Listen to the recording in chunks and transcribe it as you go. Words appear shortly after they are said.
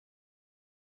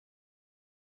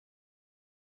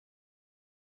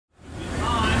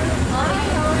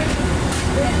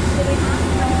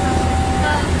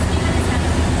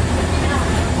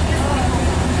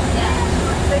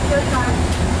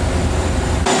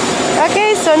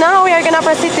Okay, so now we are gonna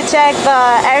proceed to check the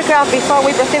aircraft before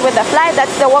we proceed with the flight.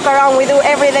 That's the walk around we do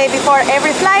every day before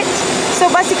every flight.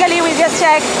 So basically we just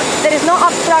check there is no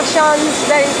obstructions,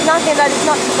 there is nothing that is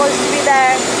not supposed to be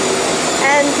there.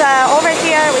 And over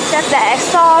here we check the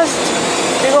exhaust,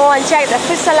 we go and check the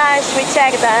fuselage, we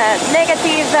check the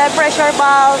negative pressure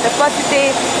valve, the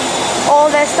positive, all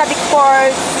the static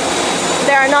ports,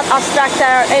 they are not obstructed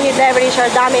or any debris or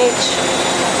damage.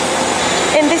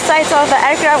 In this side of the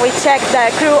aircraft, we check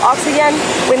the crew oxygen.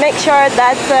 We make sure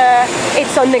that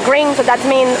it's on the green, so that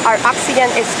means our oxygen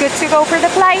is good to go for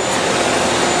the flight.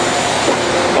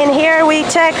 In here, we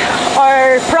check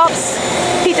our props,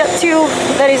 pitot tube.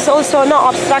 There is also no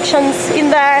obstructions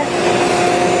in there.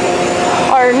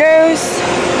 Our nose,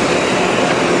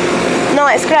 no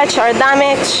scratch or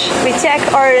damage. We check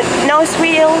our nose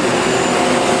wheel.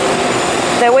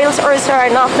 The wheels also are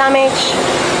not damaged.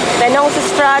 The nose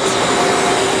strut.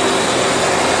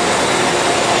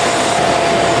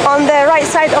 On the right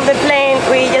side of the plane,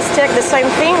 we just check the same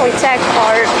thing. We check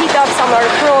our pitots and our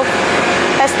crew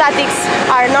statics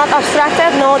are not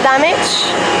obstructed, no damage.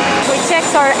 We check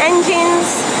our engines,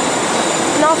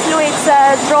 no fluids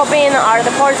dropping, or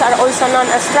the ports are also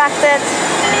non-obstructed.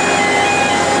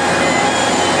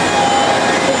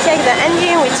 We check the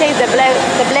engine, we check the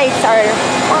blades are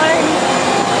fine.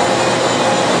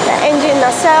 The engine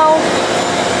nacelle.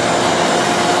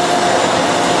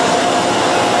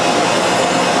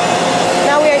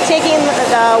 Now we are checking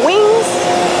the wings.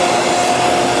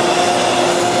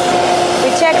 We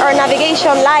check our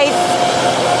navigation lights.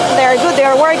 They are good, they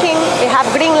are working. We have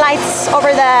green lights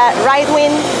over the right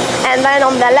wing, and then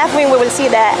on the left wing we will see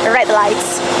the red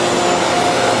lights.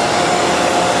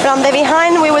 From the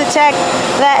behind we will check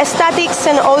the statics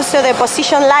and also the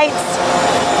position lights.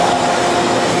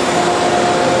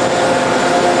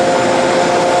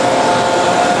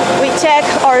 We check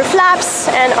our flaps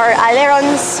and our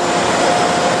ailerons.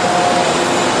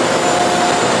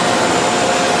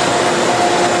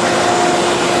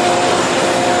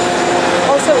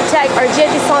 Also we check our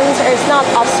jettisons is not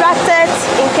obstructed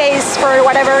in case for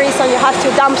whatever reason you have to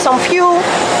dump some fuel.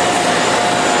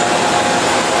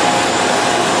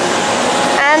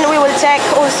 And we will check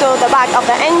also the back of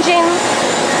the engine.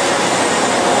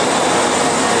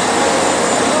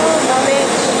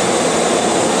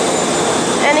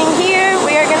 And in here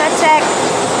we are gonna check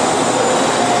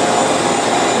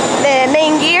the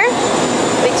main gear.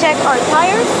 We check our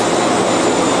tires.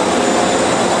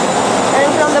 And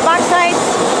from the back side,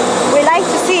 we like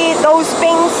to see those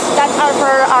pins that are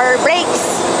for our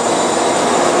brakes.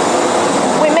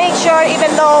 We make sure,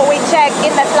 even though we check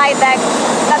in the flight deck,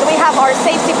 that we have our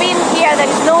safety pin. Here there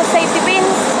is no safety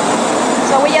pins,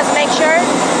 so we just make sure.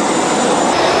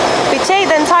 We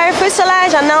check the entire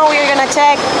fuselage, and now we're gonna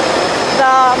check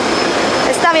the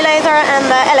stabilizer and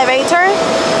the elevator.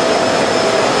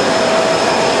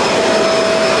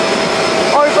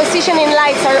 Our positioning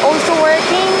lights are also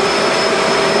working.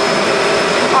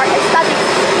 Our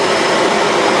statics.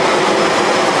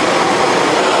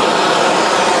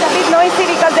 It's a bit noisy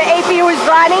because the APU is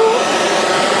running.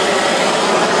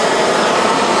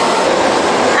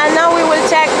 And now we will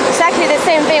check exactly the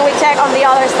same thing we check on the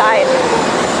other side.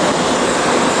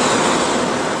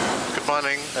 Good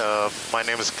morning. My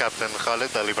name is Captain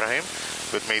Khalid Al Ibrahim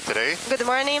with me today. Good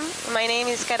morning. My name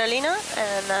is Carolina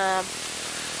and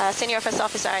Senior First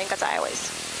Officer in Qatar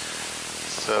Airways.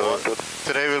 So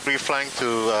today we'll be flying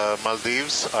to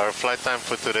Maldives. Our flight time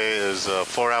for today is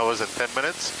 4 hours and 10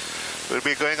 minutes. We'll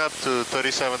be going up to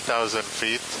 37,000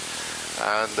 feet.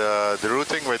 And the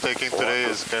routing we're taking today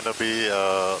is going to be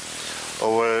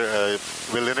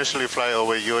we'll initially fly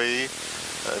over UAE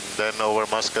and then over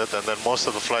Muscat, and then most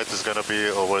of the flight is going to be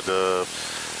over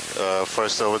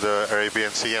first over the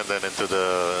Arabian Sea and then into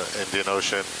the Indian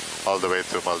Ocean all the way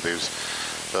to Maldives.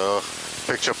 So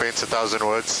picture paints 1,000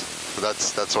 words.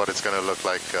 That's what it's going to look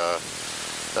like.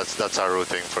 That's our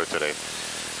routing for today.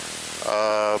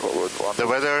 The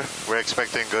weather, we're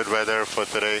expecting good weather for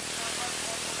today,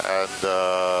 and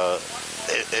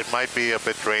it might be a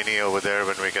bit rainy over there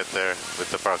when we get there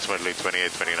with approximately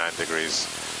 28-29 degrees.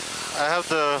 I have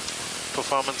the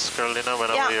performance, Carolina,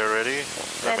 whenever you're ready.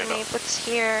 Let me put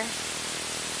here,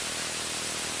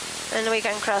 and we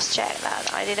can cross-check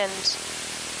that. I didn't.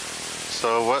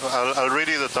 So what? I'll read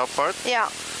you the top part. Yeah.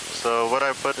 So what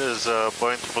I put is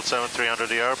Boeing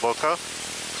 777-300ER Boca,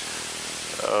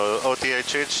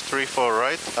 OTHH 34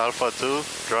 right, Alpha 2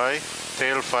 dry,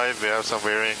 tail 5 we have some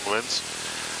varying winds,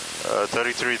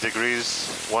 33 degrees,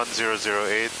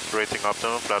 1008, rating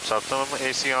optimum, flaps optimum,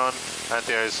 AC on,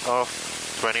 anti-ice off,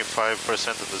 25%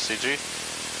 of the CG.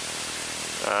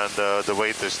 And the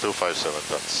weight is 257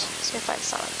 tons.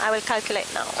 257. I will calculate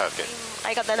now. Okay.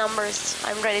 I got the numbers.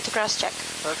 I'm ready to cross-check.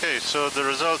 Okay, so the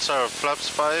results are flaps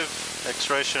 5,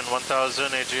 X-ration 1000,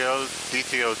 AGL,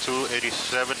 DTO2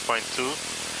 87.2,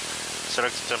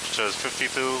 selected temperatures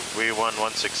 52, V1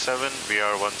 167,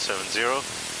 VR 170,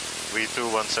 V2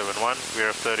 171,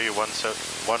 VF30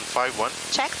 151.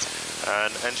 Checked.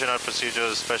 And engine out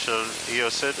procedures, special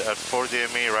EOSID at 4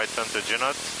 DME, right turn to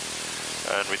GNOT.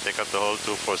 And we take out the whole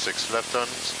 246 left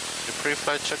turns. The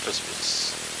pre-flight checklist,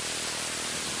 please.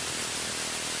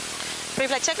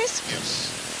 Pre-flight checklist? Yes.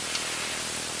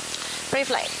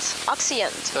 Pre-flight.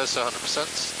 Oxygen. Test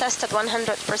 100%. Test at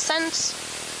 100%.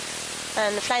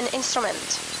 And flying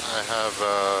instrument. I have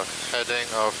a heading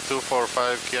of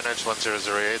 245 QNH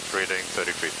 1008, reading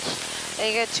 30 feet.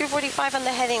 You get 245 on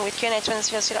the heading with QNH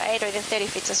 1008, reading 30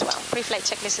 feet as well. Pre-flight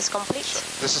checklist is complete.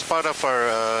 This is part of our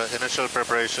initial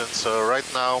preparation. So right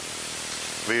now,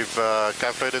 we've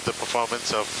calculated the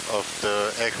performance of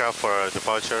the aircraft for our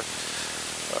departure.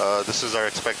 This is our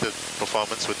expected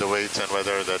performance with the weights and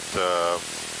weather that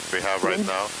we have right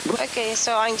now. Okay,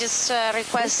 so I just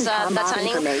request data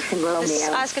link. This is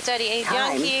Ask 38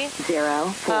 Yankee.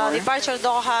 Departure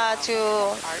Doha to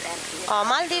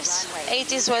Maldives.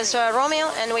 80s was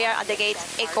Romeo, and we are at the gate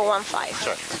Echo 15.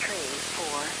 Sure.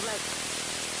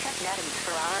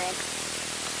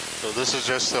 So this is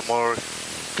just a more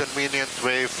convenient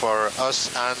way for us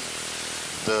and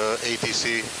the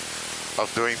ATC of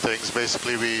doing things.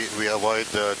 Basically, we avoid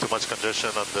too much congestion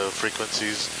on the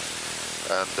frequencies,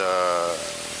 and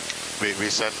we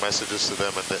send messages to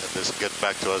them, and they get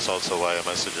back to us also via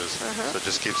messages. So it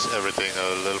just keeps everything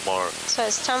a little more. So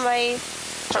a standby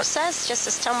process, just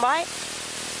a standby.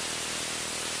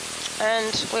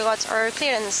 And we got our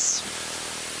clearance.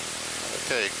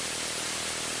 Okay.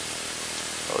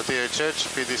 OTHH,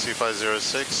 PDC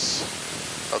 506,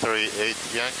 Authority 8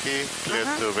 Yankee, cleared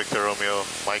to Victor Romeo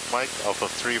Mike Alpha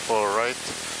 34 right,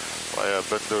 via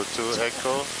Bendo 2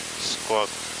 Echo, squawk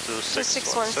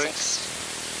 2616.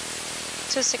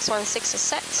 2616 is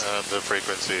set. And the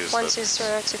frequency is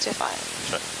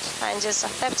 120225. Checked. I'm just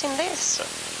accepting this.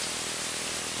 Checked.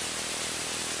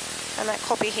 And I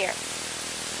copy here.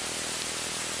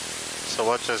 So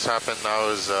what just happened now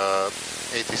is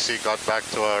ATC got back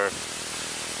to our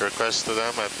request to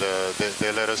them, and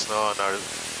they let us know on our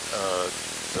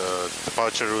the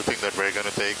departure routing that we're going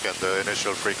to take, and the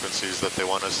initial frequencies that they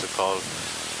want us to call,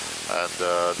 and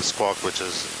the squawk, which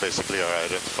is basically our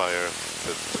identifier,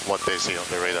 what they see on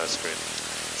the radar screen.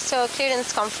 So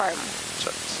clearance confirmed.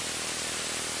 Checked.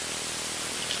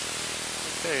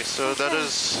 Okay, so that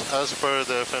is as per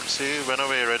the FMC.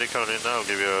 Whenever you're ready, Carolina, I'll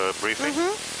give you a briefing.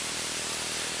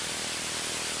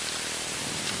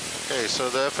 Okay, so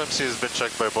the FMC has been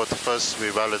checked by both of us. We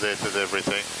validated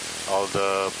everything, all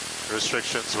the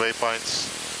restrictions,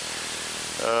 waypoints.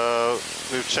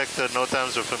 We've checked the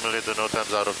NOTAMs, we're familiar with the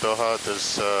NOTAMs out of Doha.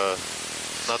 There's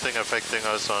nothing affecting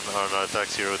us on our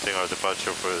taxi routing or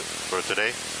departure for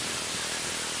today.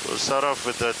 We'll start off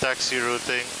with the taxi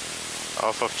routing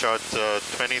off of chart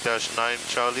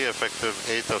 20-9 Charlie, effective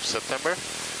 8th of September.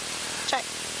 Check.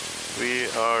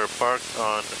 We are parked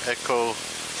on Echo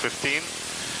 15.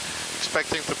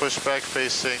 Expecting to push back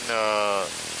facing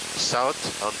south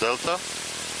on Delta,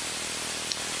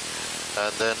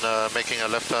 and then making a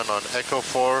left turn on Echo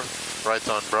 4, right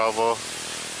on Bravo,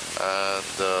 and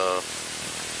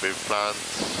we planned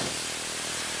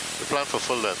for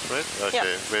full length, right?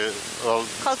 Okay. Yeah. Well,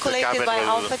 calculated by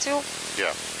Alpha 2.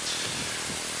 Yeah.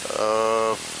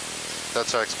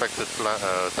 That's our expected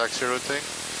taxi routing.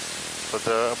 For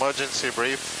the emergency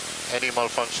brief, any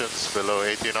malfunctions below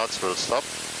 80 knots will stop.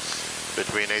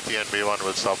 Between 80 and B1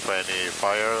 will stop for any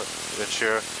fire, wind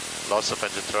shear, loss of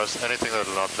engine thrust, anything that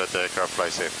will not let the aircraft fly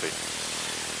safely.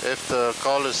 If the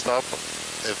call is stop,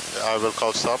 if I will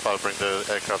call stop, I'll bring the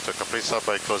aircraft to a complete stop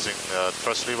by closing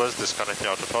thrust levers, disconnecting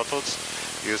auto throttles,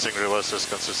 using reversers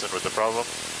consistent with the problem,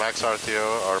 max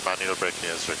RTO or manual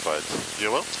braking as required.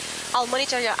 You will? I'll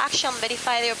monitor your action,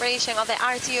 verify the operation of the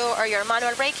RTO or your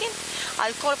manual braking.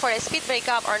 I'll call for a speed break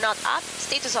up or not up,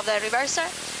 status of the reverser,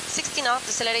 60 knot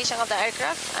deceleration of the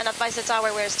aircraft, and advise the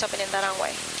tower we're stopping in the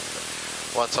runway.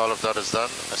 Once all of that is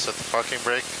done, I set the parking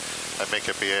brake and make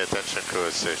a PA attention crew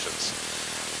at stations.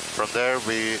 From there,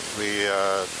 we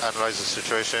analyze the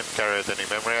situation, carry out any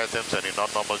memory items, any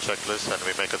non-normal checklist, and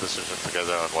we make a decision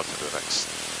together on what to do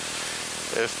next.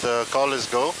 If the call is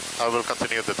go, I will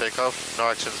continue the takeoff.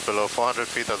 No actions below 400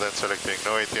 feet, and then selecting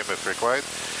no ATM if required.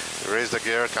 Raise the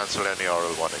gear, cancel any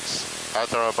oral warnings.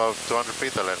 At or above 200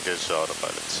 feet, I'll engage the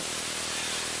autopilots.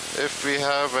 If we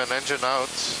have an engine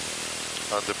out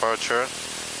on departure,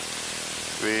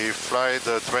 We fly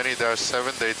the 20-7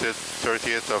 dated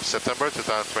 30th of September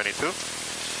 2022.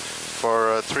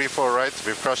 For 3-4 right,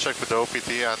 we've cross-checked with the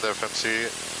OPT and the FMC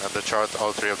and the chart,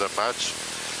 all three of them match.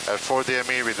 At 4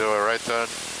 DME, we do a right turn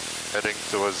heading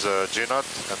towards G0,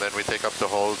 and then we take up the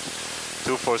hold,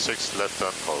 246 left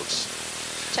turn holds.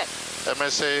 Check.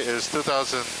 MSA is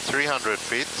 2,300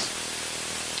 feet,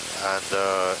 and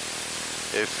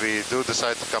if we do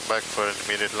decide to come back for an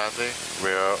immediate landing,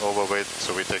 we are overweight,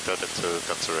 so we take that into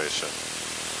consideration.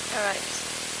 All right.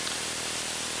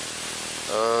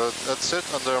 That's it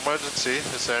on the emergency.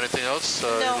 Is there anything else no,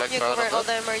 you'd like you to add on covered all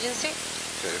that? the emergency.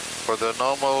 Okay. For the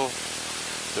normal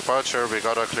departure, we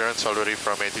got our clearance already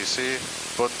from ATC,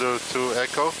 Bundu 2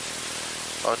 Echo.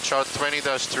 On chart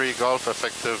 20-3 Golf,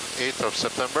 effective 8th of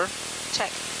September.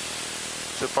 Check.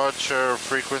 Departure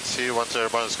frequency, once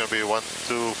airborne, is going to be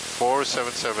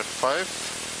 124,775.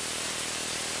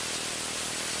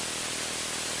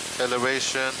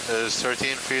 Elevation is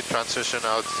 13 feet, transition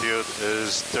altitude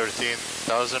is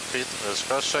 13,000 feet, as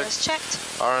cross-checked. That's checked.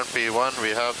 RNP 1,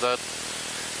 we have that.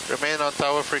 Remain on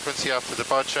tower frequency after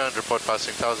departure and report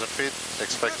passing 1,000 feet.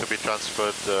 Expect to be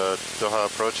transferred Doha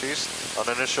approach east. On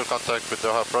initial contact with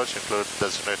Doha approach, include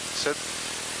designated SID.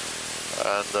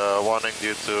 And warning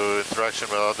due to interaction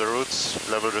with other routes,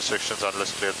 level restrictions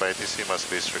unless cleared by ATC must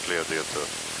be strictly adhered to.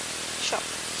 Sure.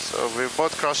 So we've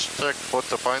both cross-checked both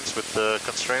the points with the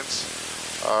constraints.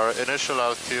 Our initial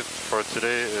altitude for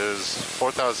today is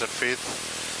 4,000 feet.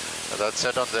 That's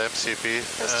set on the MCP.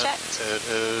 That's checked. It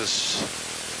is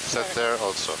set there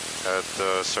also at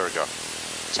Surga.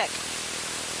 Check.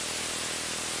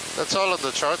 That's all on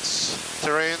the charts.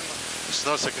 Terrain, there's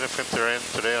no significant terrain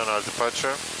today on our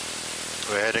departure.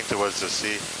 We're heading towards the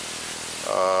sea.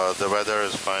 The weather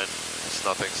is fine. There's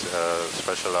nothing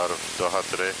special out of Doha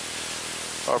today.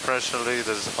 Operationally,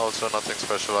 there's also nothing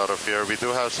special out of here. We do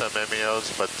have some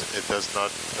MELs, but it does not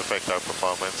affect our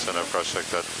performance, and I've cross-checked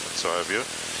that, and so have you.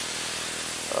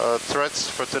 Threats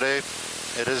for today,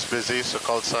 it is busy, so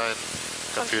call sign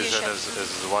confusion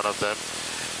is one of them.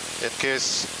 In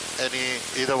case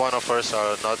either one of us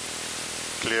are not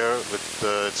clear with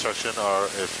the instruction, or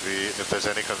if there's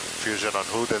any confusion on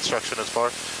who the instruction is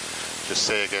for, just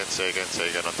say again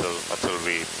until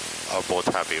we are both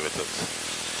happy with it.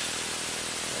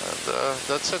 And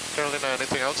that's it. Carolina,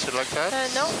 anything else you'd like to add?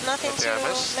 No, nothing to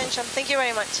mention. Thank you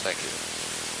very much. Thank you.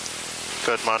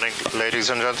 Good morning, ladies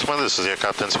and gentlemen. This is your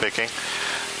captain speaking.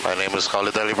 My name is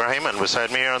Khalid Al Ibrahim, and beside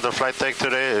me here on the flight deck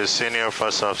today is Senior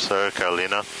First Officer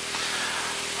Carolina.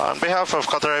 On behalf of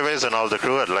Qatar Airways and all the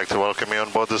crew, I'd like to welcome you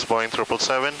on board this Boeing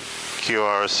 777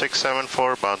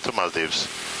 QR674 bound to Maldives.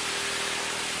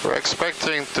 We're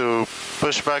expecting to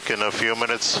push back in a few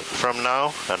minutes from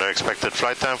now, and our expected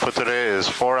flight time for today is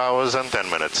 4 hours and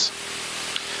 10 minutes.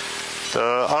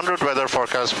 The en route weather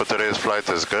forecast for today's flight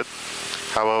is good.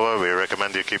 However, we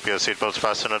recommend you keep your seatbelts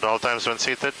fastened at all times when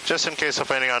seated, just in case of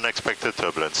any unexpected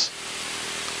turbulence.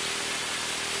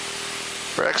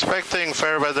 We're expecting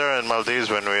fair weather in Maldives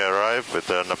when we arrive,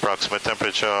 with an approximate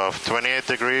temperature of 28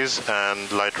 degrees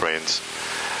and light rains.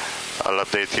 I'll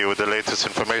update you with the latest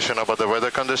information about the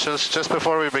weather conditions just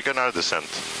before we begin our descent.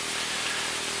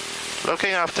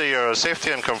 Looking after your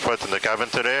safety and comfort in the cabin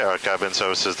today, our Cabin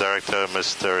Services Director,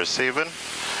 Mr. Steven,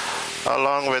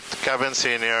 along with Cabin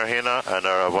Senior Hina and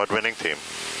our award-winning team.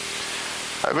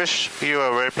 I wish you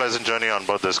a very pleasant journey on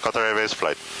board this Qatar Airways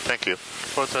flight. Thank you.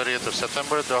 30th of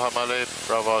September, Doha Malé,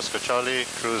 Bravo Oscar Charlie,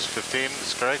 cruise 15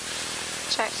 is correct.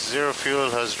 Check. Zero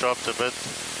fuel has dropped a bit.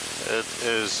 It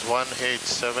is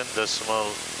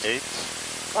 187.8.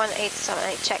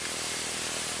 1878, check.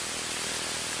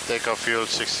 Takeoff fuel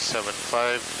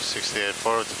 67.5,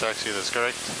 68.4 to taxi, that's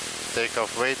correct.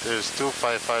 Takeoff weight is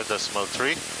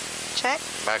 255.3. Check.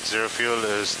 Max zero fuel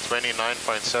is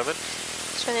 29.7.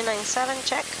 29.7,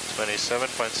 check.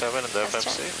 27.7 in the That's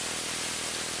FMC.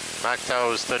 Mac tau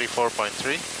is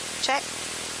 34.3. Check.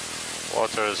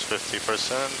 Water is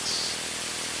 50%.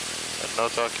 And no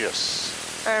talk, yes.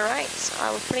 Alright, I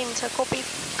will print a copy.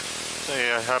 So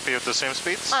you're happy with the same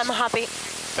speeds? I'm happy.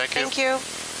 Thank you. Thank you.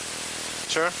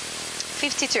 Sure.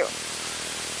 52.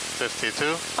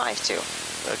 52. 52.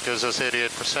 That gives us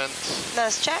 88%.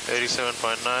 That's check.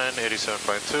 87.9,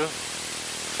 87.2.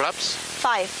 Flaps?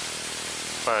 5.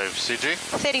 5. CG?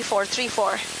 34,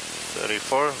 34.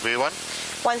 34. V1?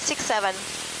 167.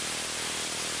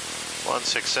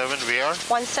 167. VR?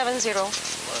 170.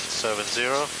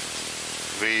 170.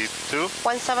 V2?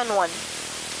 171.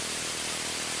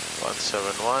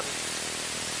 171.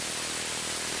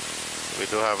 We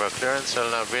do have our clearance.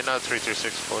 Elna Vina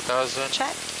 336 4000.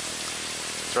 Check.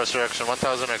 Thrust direction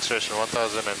 1000, acceleration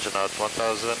 1000, engine out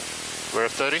 1000. We're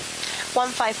 30.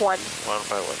 151.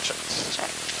 151 checked.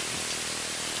 Check.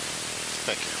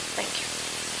 Thank you. Thank you.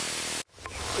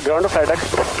 Ground to flight deck.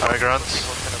 Hi, Grant.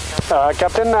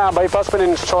 Captain, bypass been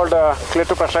installed, clear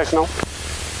to pressurize now.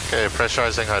 Okay,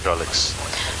 pressurizing hydraulics.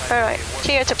 Alright,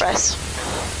 clear to press.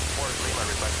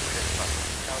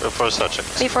 Before start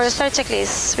checklist. Before the start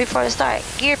checklist, before the start,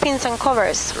 gear pins and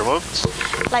covers. Removed.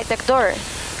 Light deck door.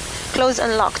 Closed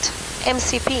and locked.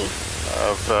 MCP.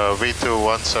 Of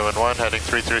V2171 heading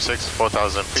 336,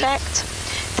 4,000 feet. Checked.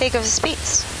 Takeoff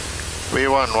speeds.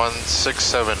 V1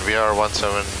 167, VR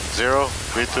 170,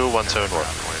 V2 171.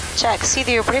 Check.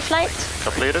 CDU pre-flight.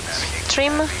 Completed.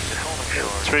 Trim.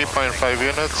 3.5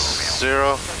 units,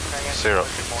 0, 0.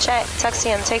 Check. Taxi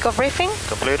and takeoff briefing.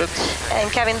 Completed. And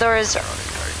cabin doors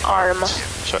arm.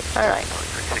 Check. Alright.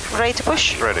 Ready to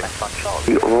push? Ready.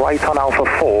 Right on Alpha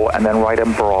 4 and then right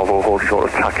on Bravo, hold short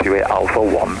of taxiway Alpha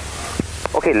 1.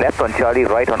 Okay, left on Charlie,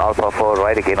 right on Alpha 4,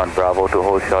 right again on Bravo to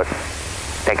hold short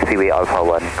taxiway Alpha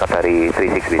 1, Qatar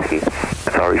 36 Whiskey.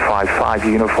 Sorry, 55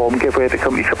 uniform, give way to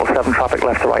company 777, traffic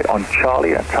left to right on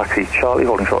Charlie and taxi Charlie,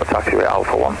 holding short of taxiway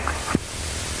Alpha 1.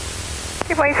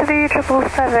 Give way to the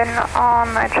 777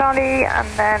 on Charlie and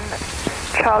then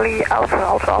Charlie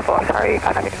Alpha, sorry,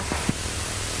 Avenue.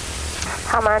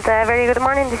 Hamad, very good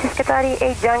morning. This is Qatar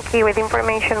 8 Yankee with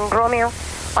information Romeo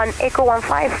on Echo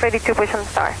 15, ready to push and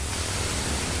start.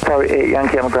 Sorry, 8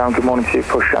 Yankee on the ground, good morning to you,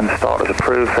 push and start as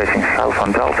approved, facing south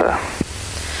on Delta.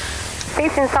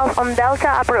 Facing south on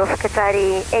Delta, approved, Qatar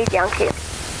 8 Yankee.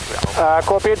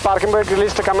 Cockpit, parking brake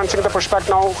released, commencing the pushback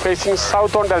now, facing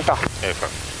south on Delta.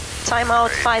 Timeout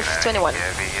 521.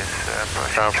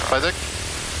 Flight deck.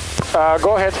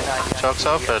 Go ahead. Chocks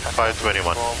off at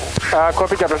 521.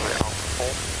 Copy, Captain.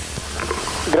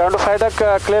 Ground to flight deck,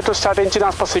 clear to start engine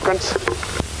as per sequence.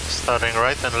 Starting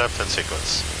right and left in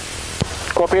sequence.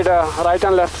 Copied, right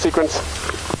and left sequence.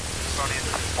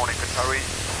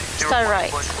 Start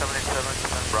right.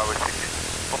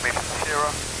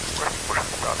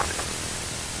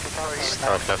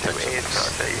 Start left engine.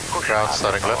 Ground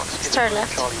starting left. Start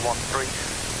left.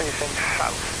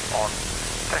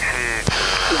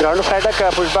 Ground to flight deck,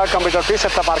 pushback, computer please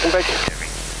set the parking brake.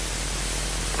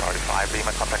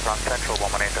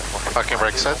 Parking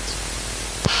brake set.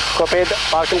 Copied,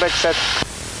 parking brake set.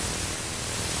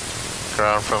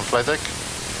 Ground from flight deck.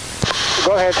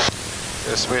 Go ahead.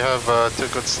 Yes, we have 2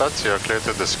 good starts. You are clear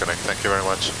to disconnect. Thank you very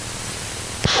much.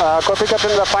 Copy,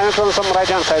 Captain, the final turn from right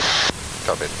hand side.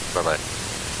 Copy. Bye-bye.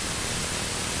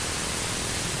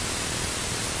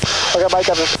 Okay, bye,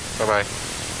 Captain. Bye-bye.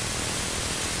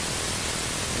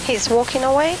 He's walking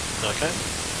away. Okay.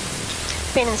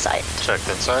 Pin inside. Checked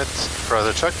inside.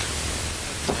 Further check.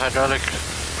 Hydraulic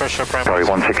pressure Sorry,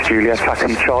 primary. 16 Juliet,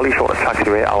 taxi Charlie, short of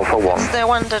taxiway Alpha 1. It's the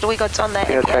one that we got on the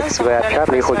Yeah, taxiway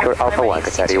Charlie, hold short Alpha 1,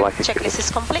 Qatar 1. Checklist is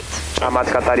complete. Ahmad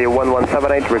Qatar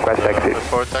 1178, request exit.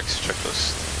 Before taxi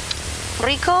checklist.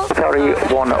 Recall. Sorry,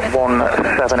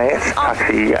 1178,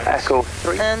 taxi Echo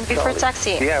 3. And before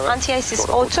taxi, anti-ice is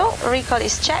auto, recall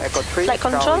is checked, flight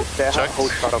control, Checked.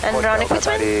 and ground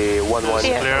equipment, Clear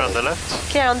on the left.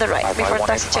 clear on the right, before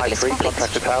taxi checklist complete.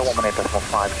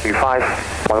 118.525,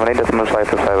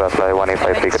 118.525, fly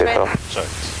 1853, Correct, off.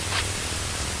 Checked.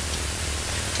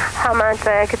 Hamad,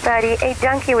 Qatar 8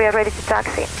 Yankee, we are ready to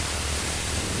taxi.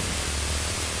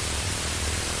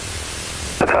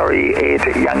 Sorry,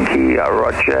 8 Yankee,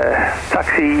 roger.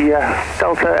 Taxi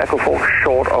Delta Echo 4,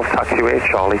 short of taxiway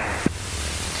Charlie.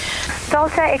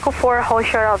 Delta Echo 4, hold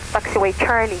short of taxiway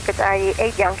Charlie, Qatar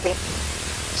 8 Yankee.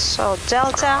 So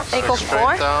Delta Echo 4,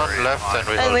 Straight down, left,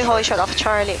 and we hold short of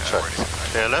Charlie. Checked.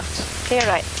 Clear left. Clear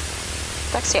right.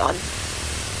 Taxi on.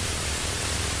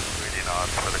 Really not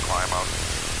for the climb out.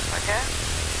 Okay.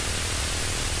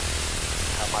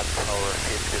 Ahmad Tower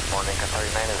 8 this morning, Qatar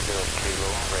 90 kilo,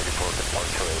 ready for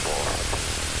departure airborne.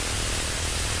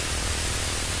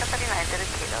 Qatar 90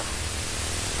 kilo.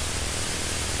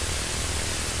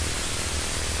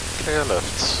 Clear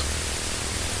left.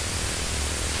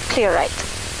 Clear right.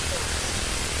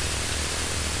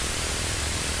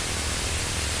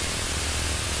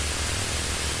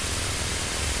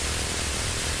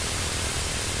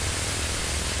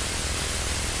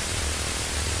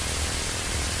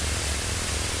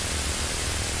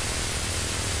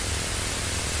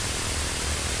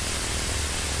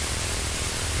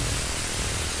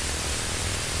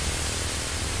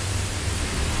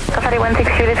 Qatar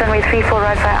 16 Juliet, runway 34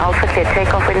 right by Alpha, clear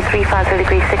takeoff wind 350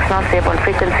 degrees 6 knots, airborne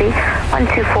frequency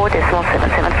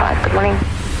 124.775. Good morning.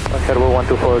 Servo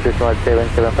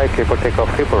 124.775, clear for takeoff,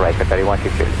 34 right, Qatar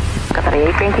 16 Juliet. Qatar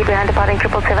 8 Yankee behind departing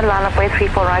 777, line up way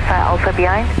 34 right by Alpha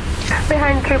behind.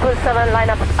 Behind 777, line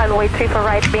up and wait 3 for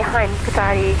right behind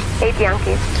Qatari 8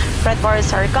 Yankee. Red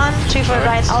bars are gone, 3 for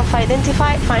right, Alpha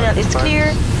identified, final is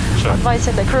clear. Sure.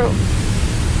 Advising the crew.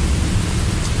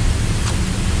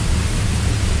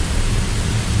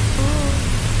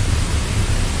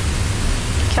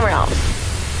 Camera off.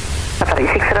 Qatari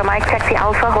 60 Mike, taxi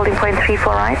Alpha, holding point 3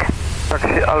 for right.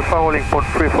 Taxi Alpha, holding point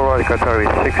 3 for right, Qatari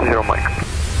 60 Mike.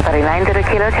 Qatari 90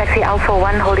 Kilo, taxi Alpha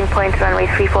 1, holding point runway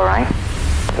 3 for right.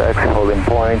 Taxi holding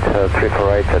point 3 for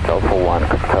right at Alpha 1,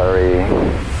 Qatari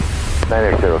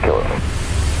 90 Kilo.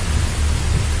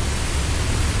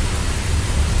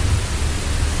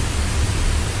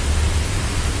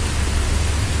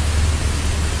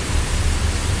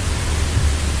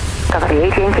 Qatari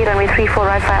 8 Yankee, runway 3 for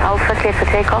right via Alpha, cleared for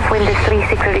takeoff. Wind is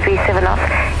 36 degrees 7 knots.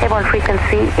 Airborne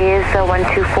frequency is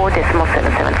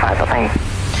 124.775. Bye-bye.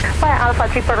 Via Alpha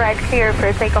 3 for right, clear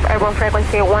for takeoff. Airborne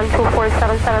frequency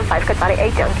 124.775. Qatari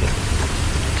 8 Yankee.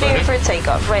 Clear for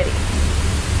takeoff. Ready.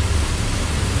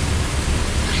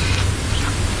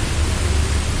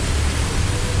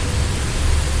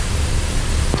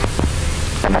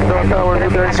 Doha Tower,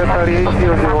 good day, Qatari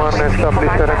 8001, establish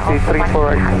RFT 3 for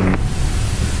right.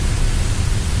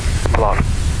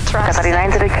 Qatari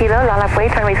 90 Kilo, line up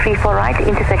wait, runway 3 for right,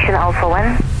 intersection Alpha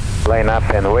 1. Line up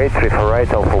and wait, 3 for right,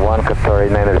 Alpha 1, Qatari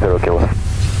 90 Kilo.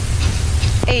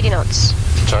 80 knots.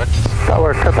 Check.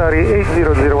 Tower, Qatari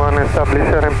 8001, establish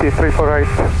RMT 3 for right.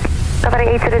 Qatari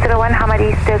 8001, Hamad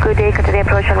East, good day, Qatari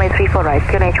approach runway 3 for right,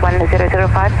 QNH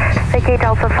 1005, vacate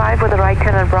Alpha 5 with a right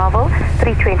turn on Bravo,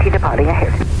 320 departing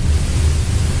ahead.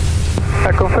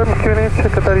 I confirm QNH,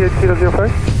 Qatari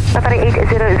 8005. Qatari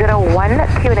 8001,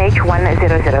 QNH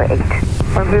 1008.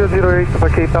 1008,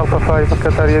 vacate Alpha 5,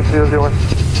 Qatari 8001.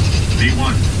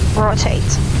 V1.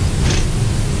 Rotate.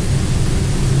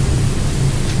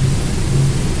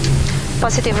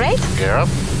 Positive rate. Gear up.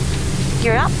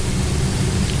 Gear up.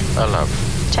 LF.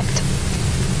 Checked.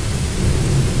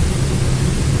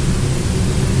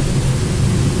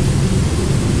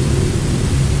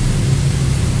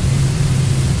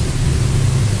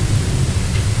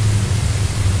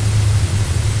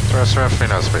 Transfer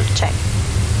final speed. Check.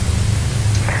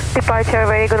 Departure,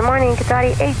 very good morning.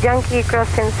 Qatari 8 Yankee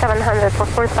crossing 700 for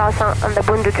 4,000 on the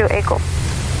Bundu 2 Echo.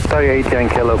 Qatari 8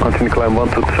 Yankee, hello, continue climb 1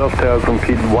 to 12,000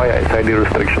 feet via SID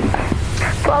restrictions.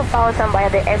 12,000 via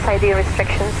the SID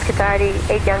restrictions. Qatari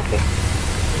 8 Yankee.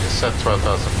 Set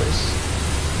 12,000 please.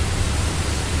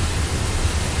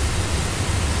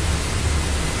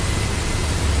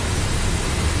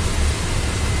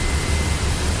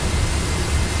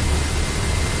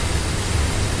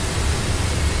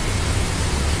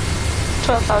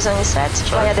 Is set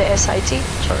via the SIT.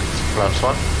 Check. Flaps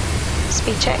 1.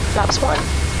 Speed check. Flaps 1.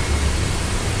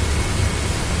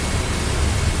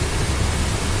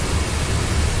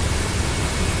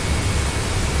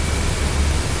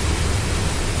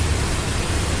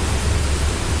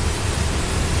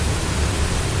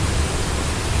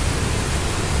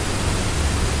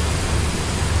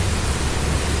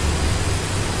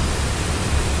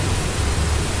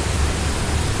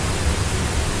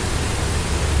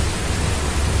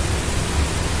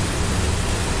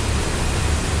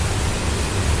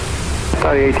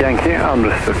 Qatari 8 Yankee,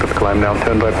 unrestricted climb down,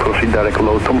 turn right, proceed direct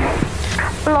Lotum.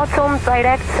 Lotum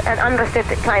direct and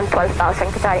unrestricted climb 12,000.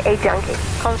 Qatari 8 Yankee.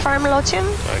 Confirm Lotum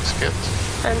Execute.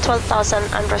 and 12,000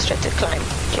 unrestricted climb,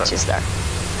 which is there.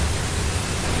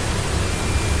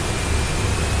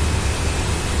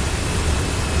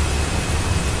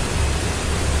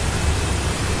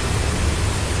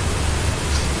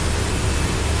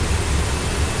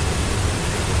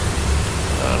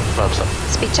 Flaps up.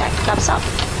 Speed check. Flaps up.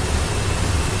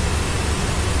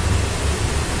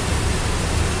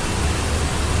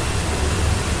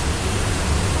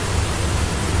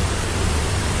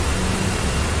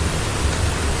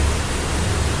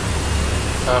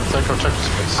 Takeoff checklist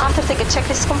please. After ticket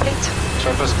checklist complete.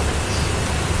 Checklist complete.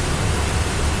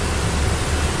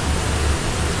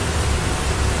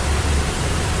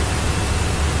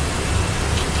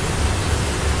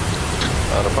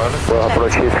 Autopilot. Well,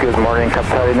 approach is good morning,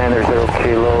 Qatari 90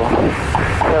 Kilo,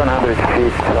 700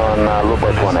 feet on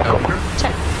Lookout 1 Echo.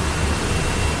 Check.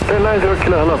 90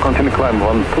 Kilo, hello, continue climb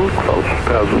 1 to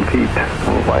 12,000 feet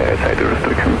via SID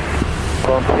restrictions.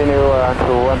 Continue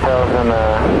to 1,000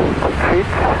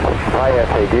 feet via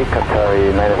SID,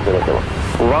 Qatari 90 Kilo.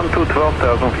 1 to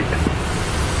 12,000 feet.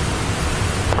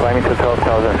 Climbing to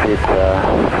 12,000 feet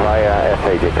via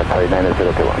SID, Qatari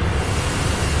 90 Kilo.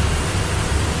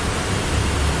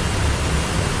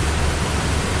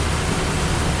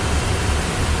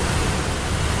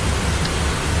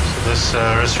 This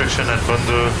restriction at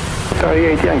Bundu Qatari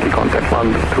 8 Yankee contact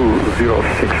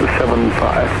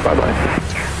 12065, bye-bye.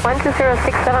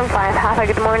 12065, have a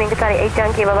good morning, Qatari 8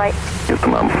 Yankee, bye-bye. Yes,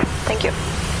 ma'am. Thank you.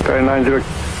 Qatari 90.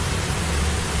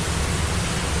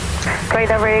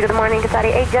 Radar, very good morning,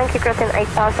 Qatari 8 Yankee, crossing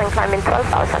 8000, climbing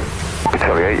 12,000.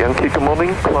 Qatari 8 Yankee, good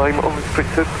morning. Climb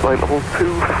unrestricted, flight level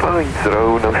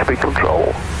 250, no speed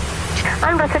control.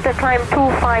 Unrestricted climb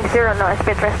 250, no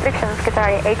speed restrictions,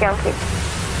 Qatari 8 Yankee.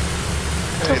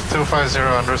 Okay, 250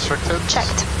 unrestricted.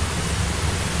 Checked.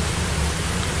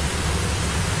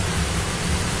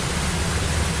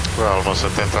 We're almost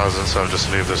at 10,000, so I'll just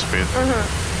leave the speed.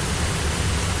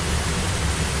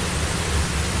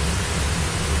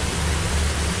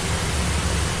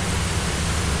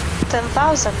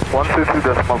 10,000.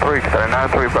 122.3, Qatari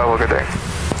 93, Bravo, good day.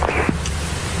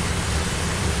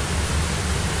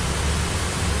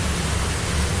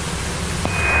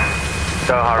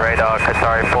 Doha radar,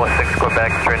 Qatari 46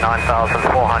 Quebec through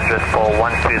 9,400 for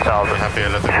 12,000. Happy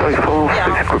 11. Qatari 46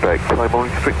 Yeah. Quebec, climb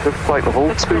unrestricted, flight level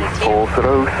Looks pretty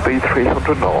 240, speed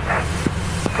 300 knots.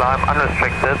 Climb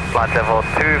unrestricted, flight level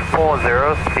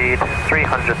 240, speed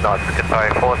 300 knots,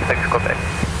 Qatari 46 Quebec.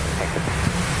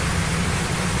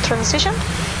 Transition.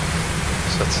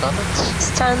 Set standard.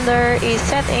 Standard is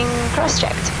set in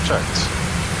cross-checked. Checked.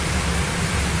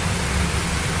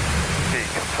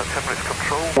 Temperature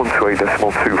control.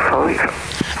 128.25.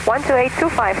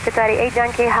 12825, Qatari 8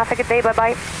 Yankee, have a good day,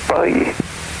 bye-bye. Bye.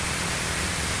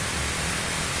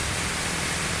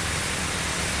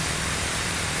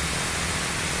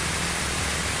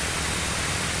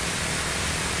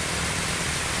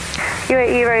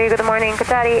 UAE, very good morning,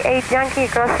 Qatari 8 Yankee,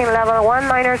 crossing level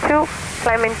 192,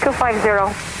 climbing 250.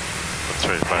 That's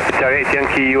right, fine. Qatari 8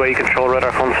 Yankee, UAE control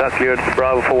radar contact cleared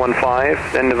Bravo 415,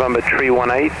 then November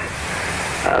 318,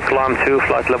 climb 2,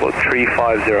 flight level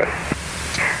 350.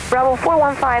 Bravo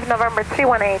 415, November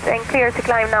 318, and clear to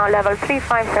climb now level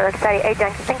 350, Qatari 8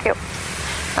 Yankee, thank you.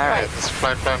 All right. This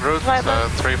flight plan route, Flight plan.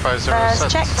 350 set.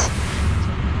 Checked.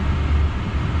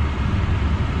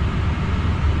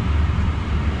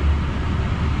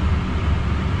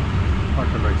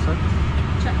 Right set.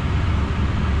 Check.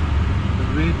 Did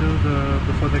we do the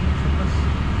before the fitness?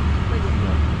 We did.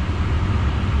 No.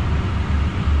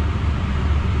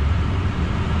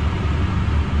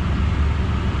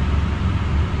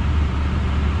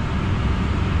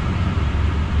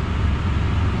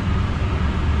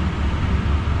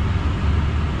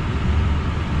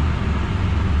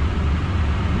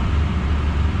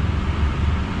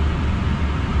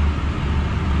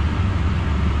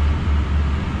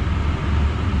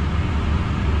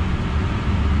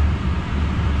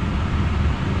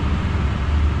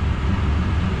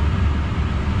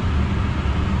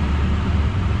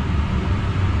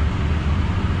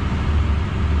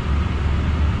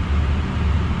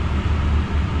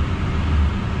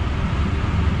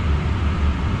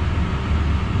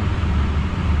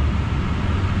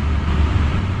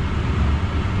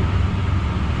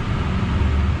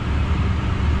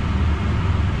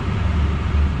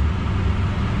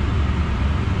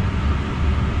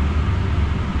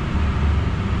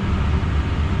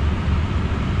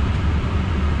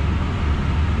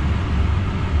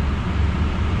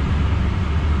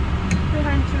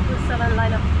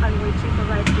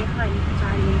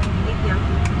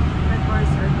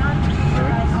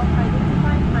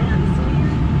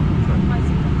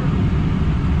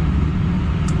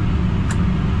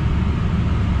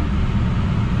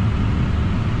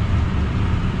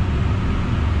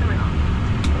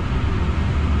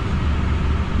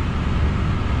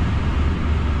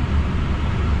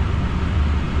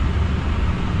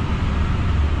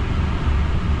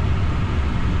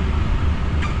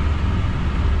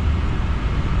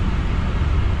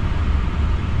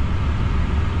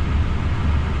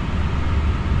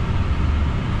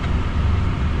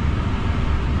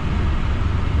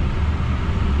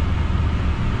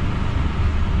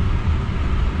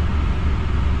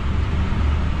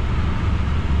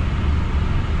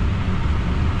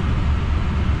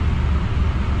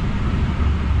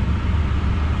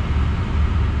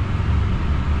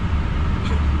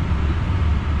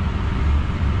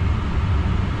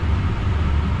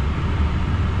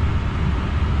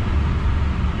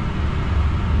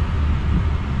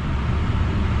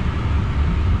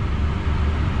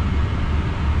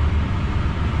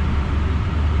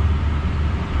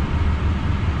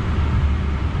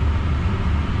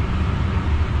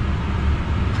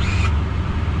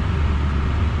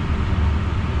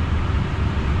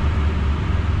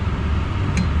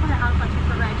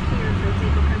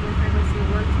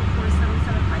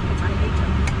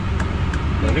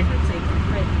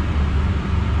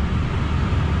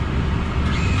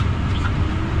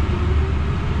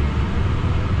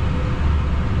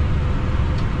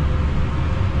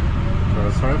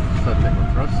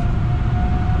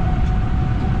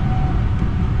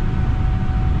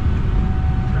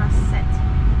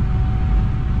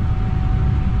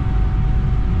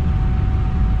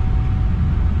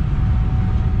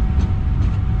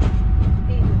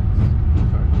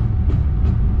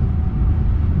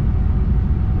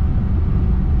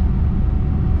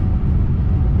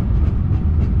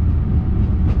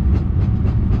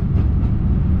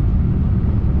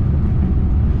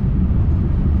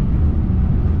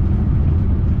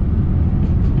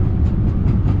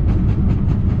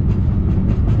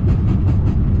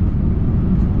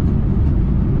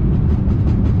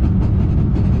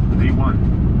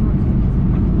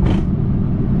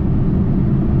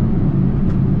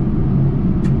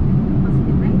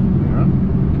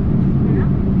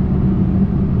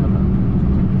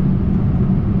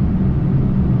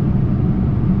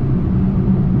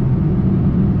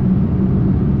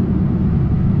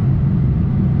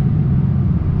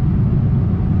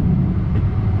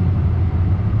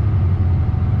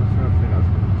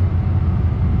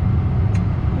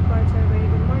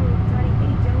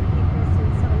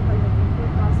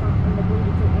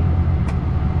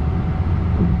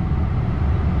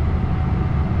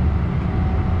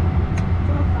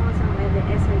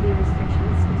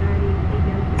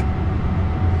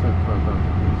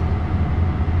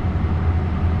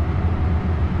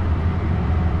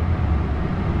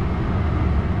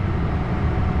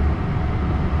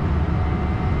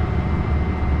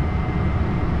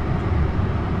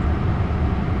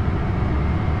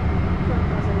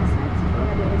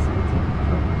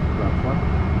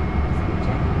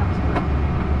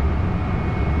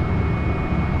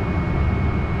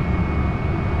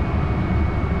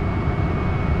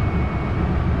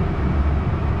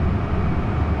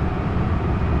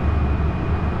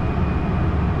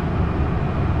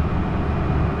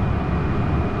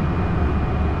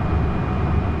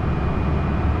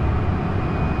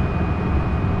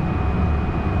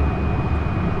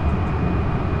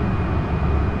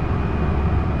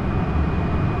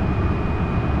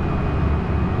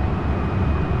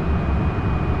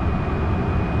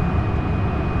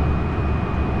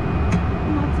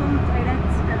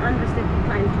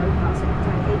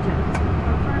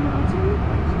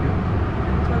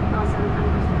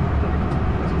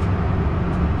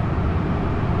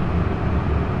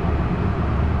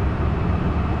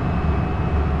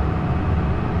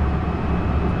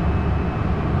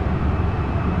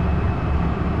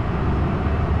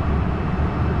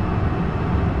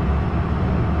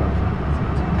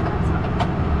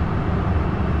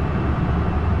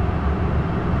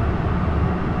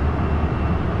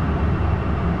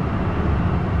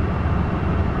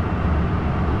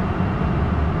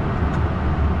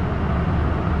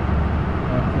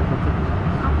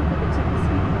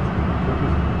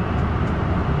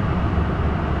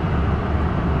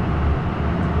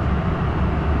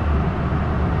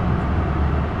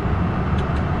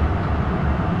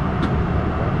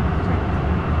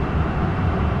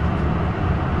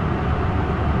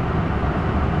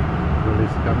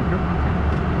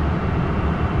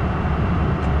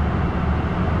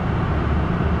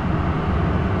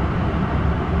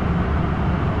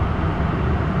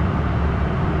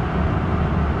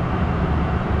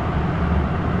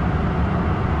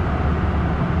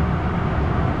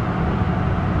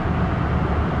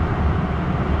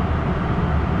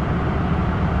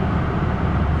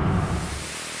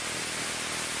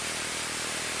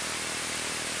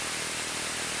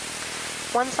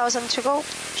 1000 to go.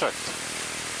 Checked.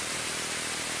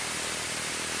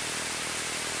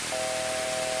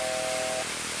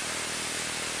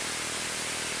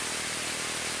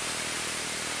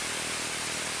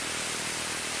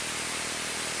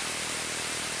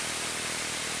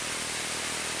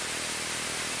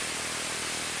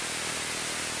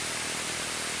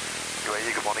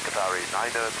 UAE, good morning, Qatar Airways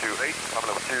 928, I'm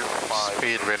level 25.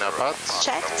 Speed Vinapat.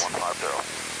 Checked. 150.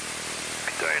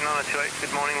 Qatar 928,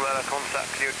 good morning, radar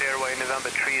contact cleared airway November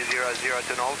 300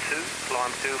 to 02, climb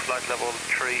 2, flight level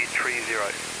 330.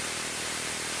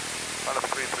 Level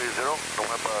 330,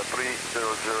 November 300 to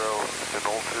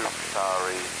 02, Qatar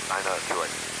Airways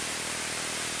 928.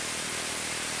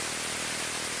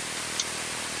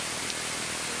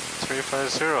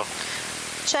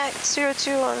 Checked.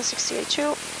 02 on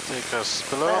 682. Take us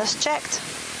below. That's checked.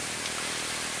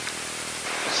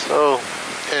 So,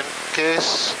 in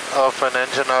case of an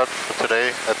engine out for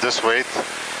today at this weight,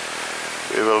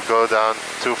 we will go down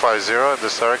 250 in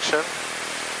this direction.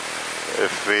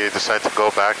 If we decide to go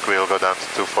back, we will go down to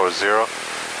 240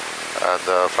 and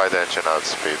fly the engine out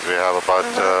speed. We have about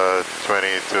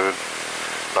 22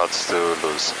 knots to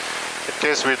lose. In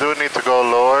case we do need to go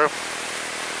lower,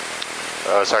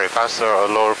 faster or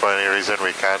lower for any reason,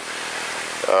 we can.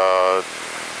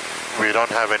 We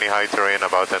don't have any high terrain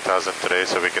about 10,000 today,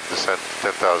 so we can descend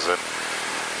 10,000.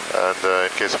 And in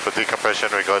case of a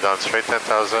decompression, we go down straight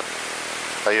 10,000.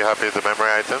 Are you happy with the memory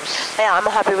items? Yeah, I'm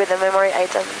happy with the memory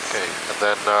items. Okay, and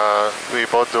then we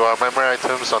both do our memory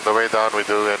items. On the way down, we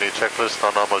do any checklist,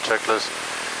 non-normal checklist.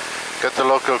 Get the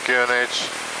local QNH,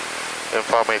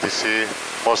 inform ATC.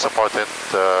 Most important,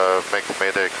 make the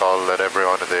Mayday call, let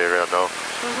everyone in the area know.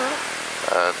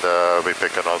 And we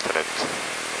pick an alternate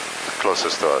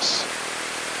closest to us.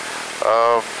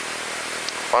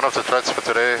 One of the threats for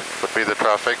today would be the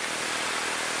traffic,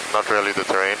 not really the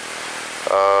terrain.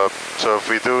 So if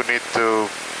we do need to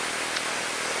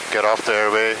get off the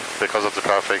airway because of the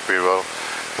traffic, we will,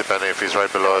 depending if he's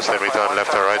right below us, then we turn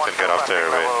left or right and get off the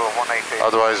airway.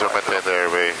 Otherwise, we'll maintain the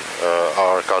airway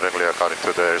or accordingly according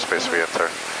to the airspace we enter.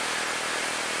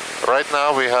 Right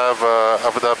now we have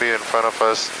Abu Dhabi in front of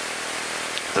us,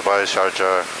 Dubai,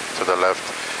 Sharjah to the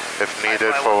left. If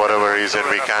needed for whatever reason,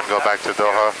 we can go back to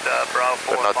Doha,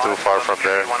 but not too far from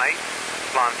there.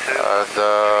 And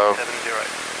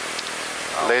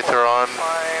later on,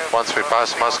 once we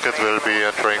pass Muscat, we'll be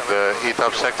entering the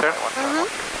ETOP sector.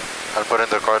 I'll put in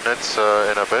the coordinates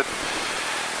in a bit.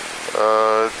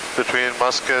 Between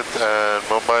Muscat and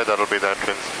Mumbai, that'll be the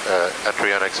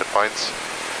entry and exit points.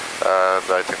 And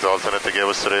I think the alternate they gave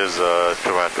us today is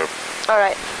Trivandrum. All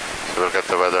right. So we'll get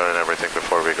the weather and everything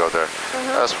before we go there.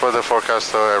 As for the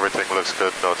forecast though, everything looks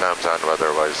good, no times and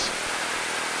weather-wise.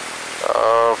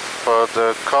 For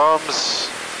the comms,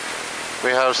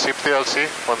 we have CPTLC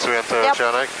once we enter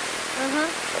Oceanic.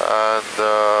 And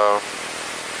I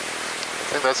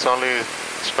think that's the only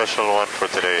special one for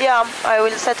today. Yeah, I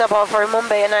will set up for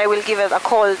Mumbai and I will give it a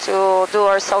call to do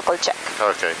our circle check.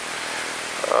 Okay.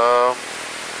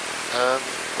 And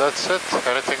that's it.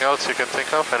 Anything else you can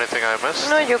think of? Anything I missed?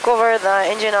 No, you covered the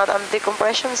engine out and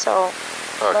decompression, so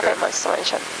nothing much to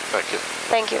mention. Thank you.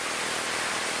 Thank you.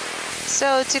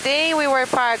 So today we were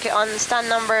parked on stand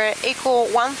number Echo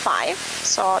 15,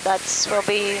 so that will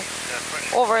be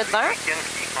over there.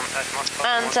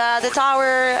 And the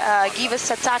tower gave us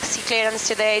a taxi clearance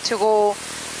today to go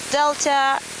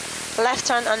Delta, left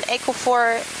turn on Echo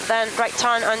 4, then right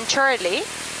turn on Charlie,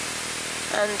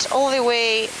 and all the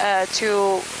way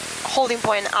to holding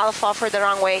point Alpha for the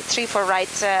runway 34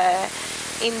 right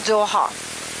in Doha.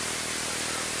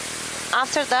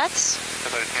 After that,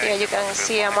 here you can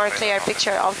see a more clear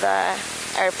picture of the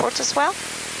airport as well.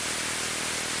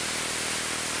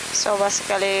 So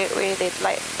basically we did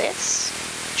like this,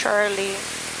 Charlie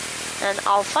and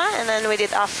Alpha, and then we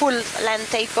did a full land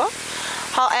takeoff.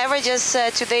 However, just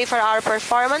today for our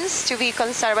performance, to be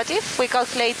conservative, we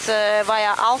calculate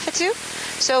via Alpha 2.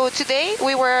 So today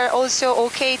we were also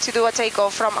okay to do a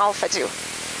takeoff from Alpha 2.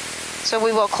 So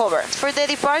we will cover. For the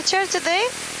departure today,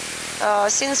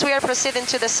 since we are proceeding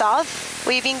to the south,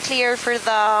 we've been clear for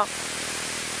the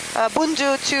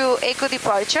Bundu to Echo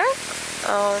departure.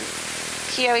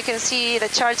 Here we can see the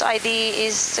chart ID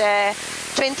is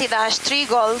 20-3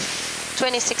 Golf,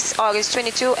 26 August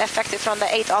 22, effective from the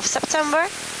 8th of September.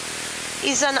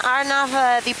 Is an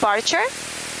Arnav departure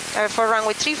for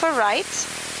runway 34 right.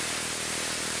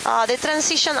 The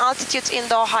transition altitude in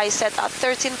Doha is set at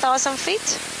 13,000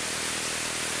 feet.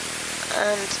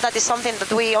 And that is something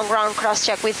that we on ground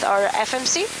cross-check with our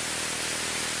FMC.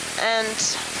 And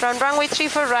from runway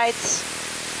 34 right,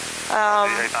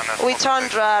 we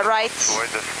turned right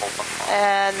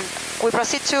and we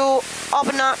proceed to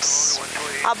Obnox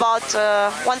about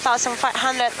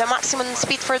 1,500. The maximum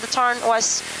speed for the turn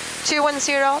was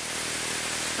 210.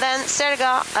 Then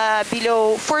Serga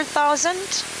below 4,000.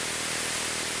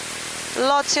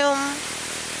 Lotum,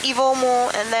 Ivomo,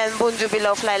 and then Bundu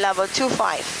below flight level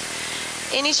 25.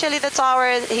 Initially the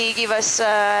tower, he gave us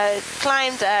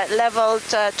climbed level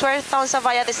 12,000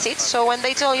 via the seats. So when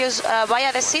they tell you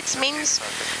via the seats means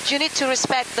you need to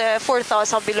respect the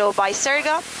 4,000 below by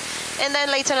Serga. And then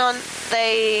later on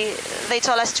they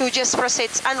told us to just proceed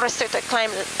unrestricted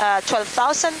climb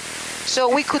 12,000.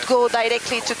 So we could go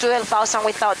directly to 12,000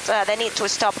 without the need to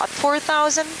stop at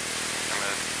 4,000.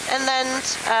 And then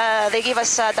they give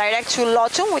us direct to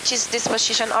Lotum, which is this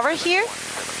position over here.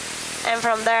 And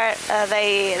from there,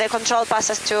 the control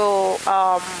passes to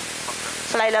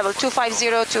flight level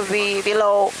 250 to be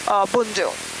below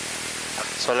Bundu.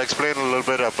 So I'll explain a little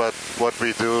bit about what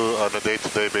we do on a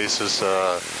day-to-day basis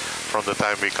from the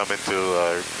time we come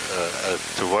into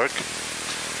to work.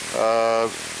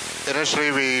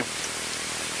 Initially,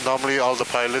 normally all the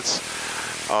pilots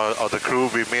or the crew,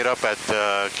 we meet up at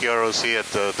QROC at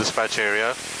the dispatch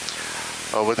area.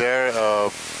 Over there,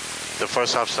 the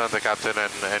first officer and the captain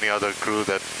and any other crew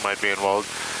that might be involved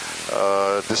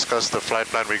discuss the flight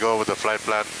plan. We go over the flight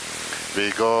plan.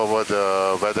 We go over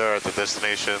the weather at the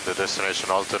destination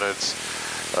alternates,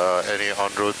 any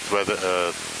en route weather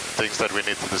things that we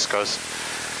need to discuss.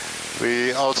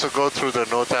 We also go through the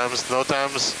NOTAMs.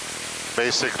 NOTAMs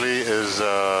basically is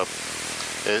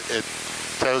it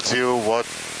tells you what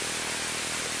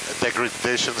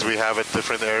degradations we have at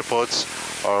different airports,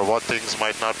 or what things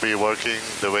might not be working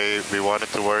the way we want it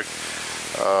to work.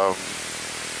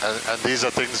 And these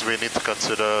are things we need to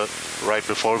consider right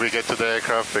before we get to the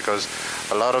aircraft, because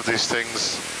a lot of these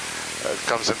things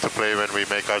comes into play when we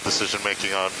make our decision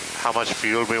making on how much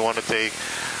fuel we want to take,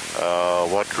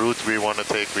 what route we want to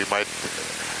take. We might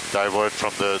divert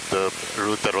from the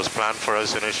route that was planned for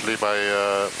us initially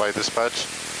by dispatch.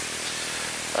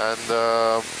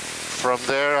 And from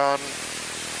there on,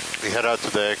 we head out to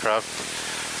the aircraft.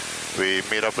 We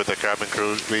meet up with the cabin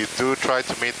crew. We do try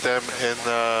to meet them in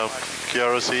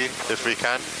QROC if we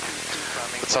can,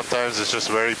 but sometimes it's just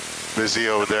very busy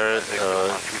over there,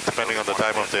 depending on the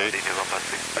time of day,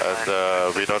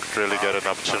 and we don't really get an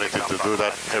opportunity to do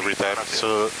that every time.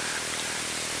 So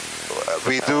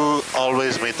we do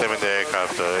always meet them in the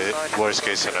aircraft, worst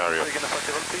case scenario.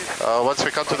 Once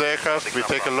we come to the aircraft, we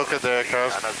take a look at the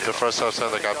aircraft, the first officer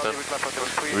and the captain.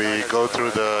 We go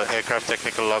through the aircraft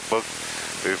technical logbook.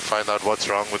 We find out what's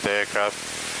wrong with the aircraft,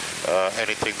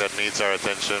 anything that needs our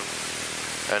attention,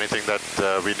 anything that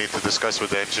we need to discuss with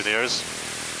the engineers,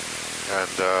 and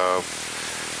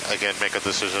again make a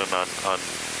decision on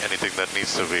anything that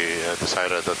needs to be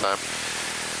decided at the time.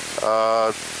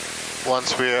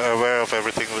 Once we are aware of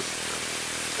everything with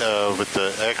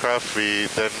the aircraft, we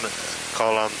then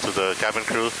call on to the cabin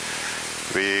crew.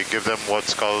 We give them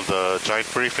what's called a joint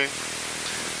briefing,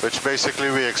 which basically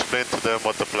we explain to them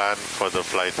what the plan for the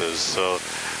flight is. So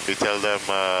we tell them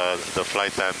the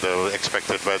flight and the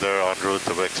expected weather en route,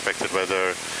 the expected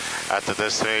weather at the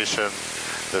destination,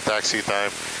 the taxi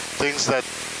time, things that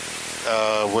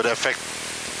would affect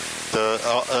the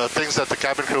things that the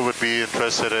cabin crew would be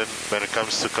interested in when it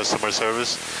comes to customer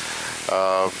service.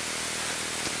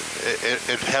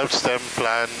 It helps them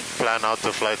plan out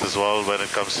the flight as well when it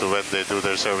comes to when they do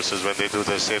their services, when they do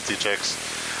their safety checks,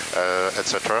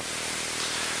 etc.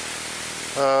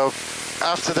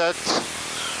 After that,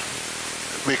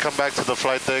 we come back to the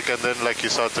flight deck, and then, like you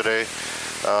saw today,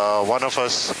 one of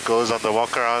us goes on the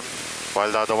walk around while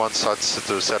the other one starts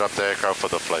to set up the aircraft for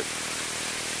the flight.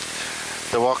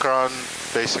 The walk around,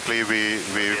 basically we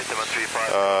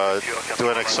do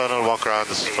an external walk around.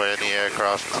 This is for any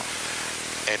aircraft,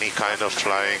 any kind of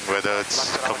flying, whether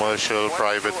it's commercial,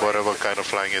 private, whatever kind of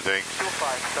flying you're doing,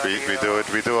 we do it.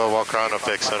 We do a walk around of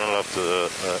the external of the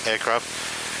aircraft.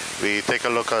 We take a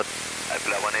look at,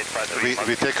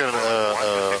 we take an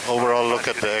overall look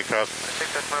at the aircraft,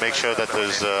 make sure that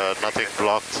there's nothing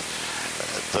blocked,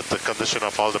 that the condition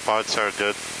of all the parts are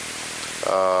good.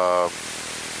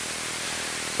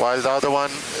 While the other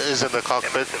one is in the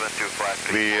cockpit,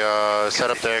 we set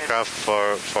up the aircraft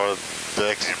for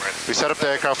the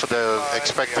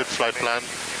expected flight plan,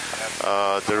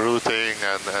 the routing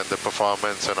and the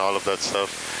performance and all of that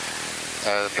stuff.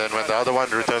 And then when the other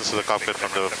one returns to the cockpit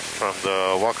from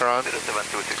the walk around,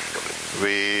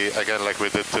 we, again, like we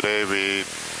did today, we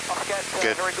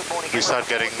we start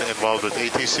getting involved with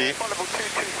ATC,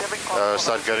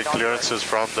 start getting clearances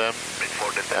from them,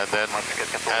 and then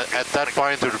at that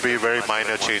point it would be very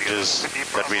minor changes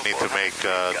that we need to make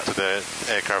to the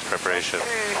aircraft preparation.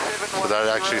 So that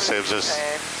actually saves us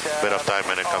a bit of time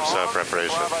when it comes to our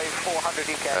preparation,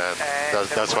 and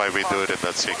that's why we do it in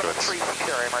that sequence.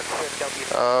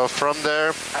 From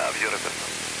there,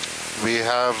 we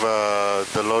have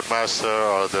the loadmaster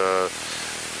or the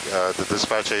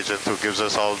dispatch agent who gives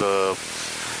us all the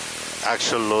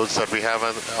actual loads that we have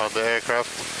on the aircraft.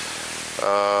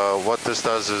 What this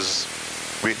does is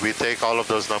we take all of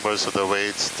those numbers, so the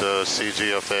weights, the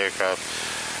CG of the aircraft,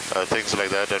 things like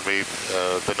that, and we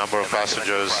the number of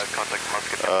passengers,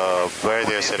 where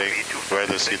they're sitting, where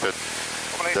they're seated,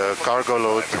 the cargo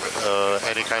load,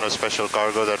 any kind of special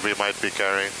cargo that we might be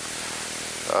carrying,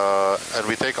 and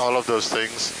we take all of those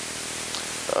things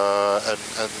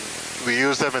and we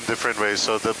use them in different ways.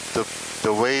 So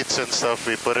the weights and stuff,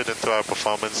 we put it into our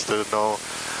performance to know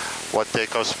what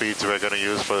takeoff speeds we're going to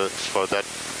use for that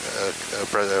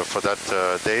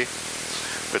day,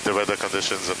 with the weather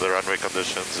conditions and the runway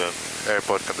conditions and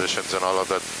airport conditions and all of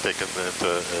that taken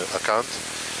into account.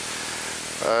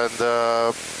 And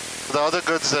the other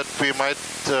goods that we might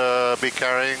be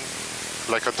carrying,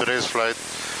 like on today's flight,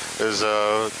 is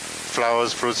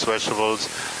flowers, fruits, vegetables.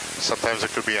 Sometimes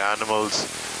it could be animals,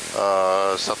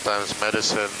 sometimes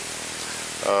medicine,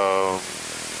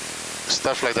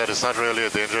 stuff like that. It's not really a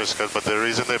dangerous good, but the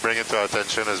reason they bring it to our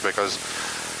attention is because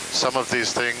some of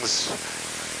these things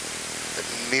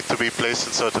need to be placed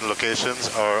in certain locations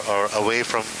or away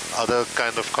from other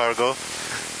kind of cargo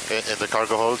in the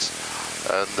cargo holds.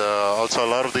 And also a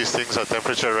lot of these things are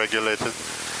temperature regulated.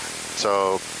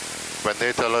 So when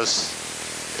they tell us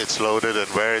it's loaded and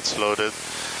where it's loaded,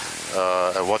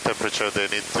 at what temperature they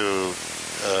need to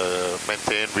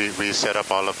maintain, we set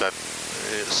up all of that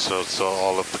so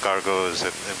all of the cargo is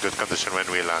in good condition when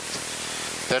we land.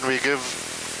 Then we give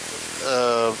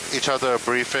each other a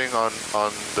briefing on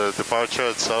the departure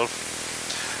itself.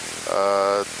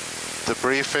 The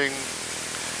briefing,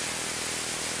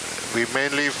 we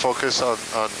mainly focus on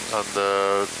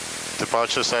the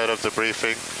departure side of the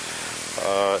briefing.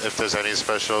 If there's any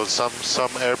special,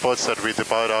 some airports that we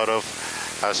depart out of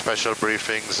have special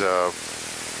briefings,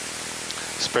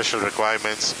 special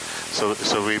requirements. So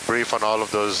we brief on all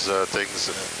of those things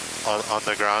on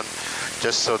the ground,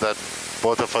 just so that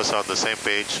both of us are on the same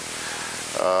page.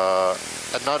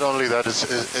 And not only that,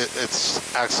 it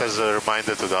acts as a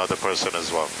reminder to the other person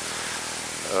as well.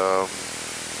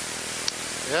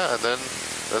 Yeah, and then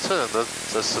that's it. And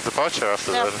that's the departure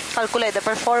after that. Calculate the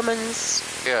performance.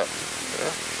 Yeah.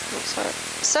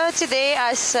 So today,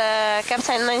 as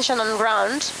Captain mentioned on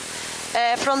ground,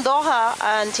 from Doha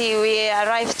until we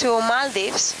arrive to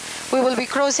Maldives, we will be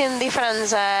crossing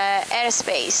different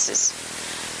airspaces.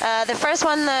 The first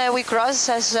one we cross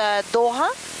is Doha,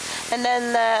 and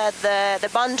then the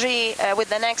boundary with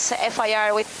the next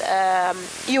FIR with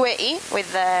UAE,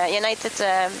 with United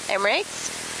Emirates.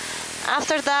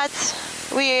 After that,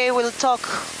 we will talk,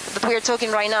 that we are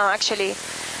talking right now actually,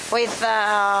 with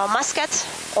Muscat,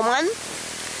 Oman.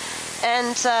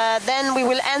 And then we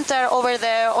will enter over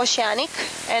the oceanic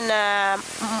and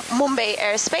Mumbai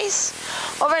airspace.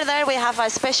 Over there we have a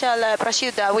special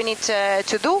pursuit that we need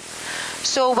to do.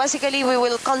 So basically we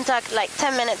will contact like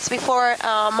 10 minutes before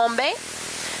Mumbai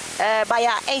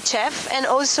via HF, and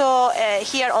also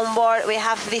here on board we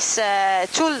have this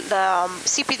tool, the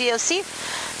CPDLC.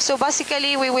 So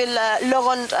basically we will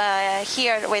log on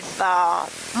here with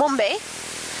Mumbai.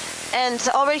 And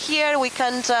over here we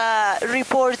can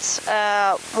report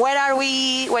where are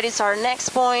we, where is our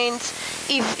next point.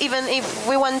 Even if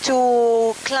we want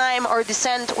to climb or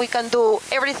descend, we can do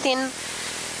everything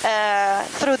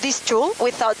through this tool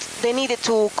without the need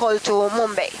to call to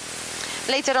Mumbai.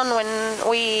 Later on when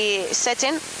we set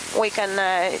in, we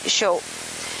can show.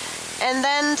 And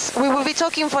then we will be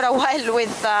talking for a while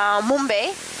with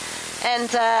Mumbai, and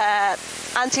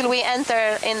until we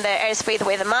enter in the airspace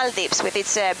with Maldives with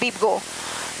its BIPGO.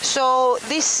 So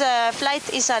this flight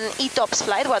is an ETOPS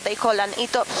flight, what they call an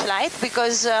ETOPS flight,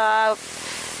 because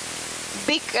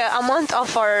big amount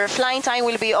of our flying time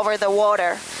will be over the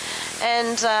water.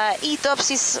 And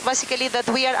ETOPS is basically that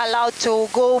we are allowed to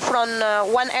go from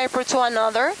one airport to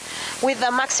another with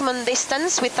the maximum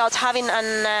distance without having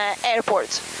an airport.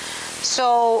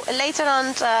 So later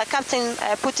on, Captain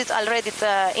put it already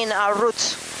in our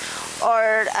route,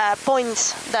 or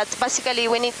points that basically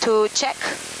we need to check,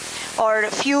 or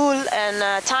fuel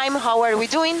and time, how are we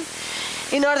doing.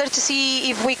 in order to see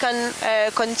if we can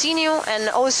continue. And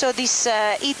also these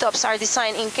ETOPS are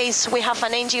designed in case we have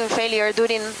an engine failure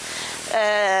during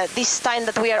this time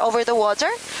that we are over the water.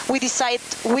 We decide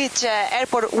which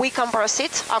airport we can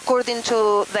proceed according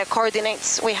to the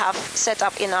coordinates we have set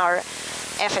up in our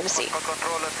FMC.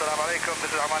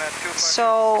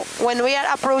 So when we are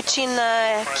approaching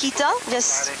Quito,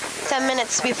 just 10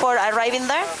 minutes before arriving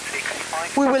there,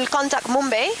 we will contact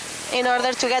Mumbai in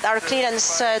order to get our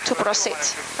clearance to proceed.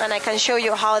 And I can show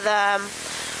you how the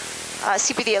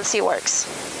CPDLC works.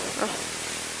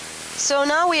 So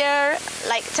now we are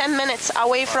like 10 minutes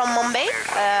away from Mumbai.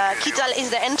 Quito is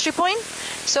the entry point.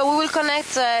 So we will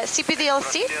connect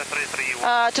CPDLC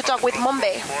to talk with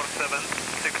Mumbai.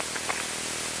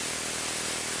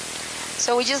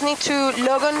 So we just need to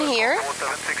log on here,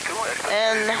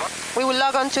 and we will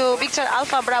log on to Victor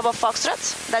Alpha Bravo Foxtrot.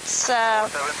 That's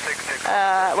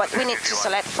what we need to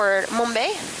select for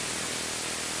Mumbai.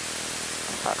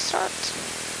 Foxtrot.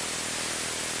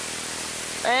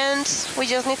 And we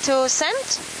just need to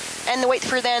send and wait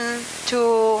for them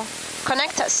to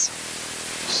connect us.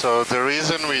 So the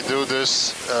reason we do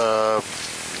this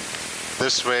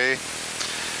this way,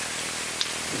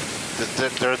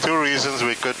 there are two reasons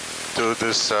we could do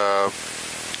this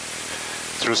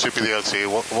through CPDLC.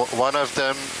 One of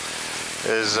them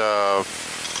is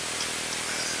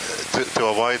to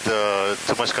avoid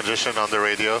too much congestion on the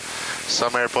radio.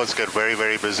 Some airports get very,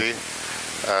 very busy,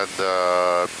 and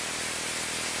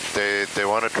they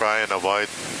want to try and avoid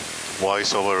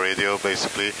voice over radio,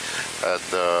 basically, and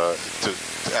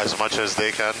as much as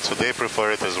they can. So they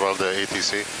prefer it as well, the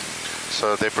ATC.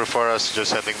 So they prefer us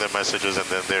just sending them messages and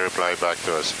then they reply back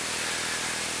to us.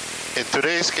 In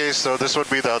today's case, though, this would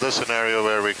be the other scenario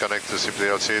where we connect to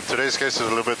CPDLC. In today's case, it's a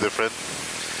little bit different.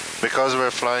 Because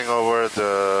we're flying over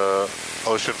the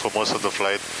ocean for most of the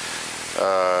flight,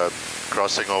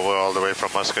 crossing over all the way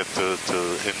from Muscat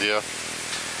to India,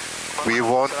 we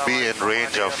won't be in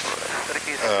range of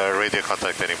radio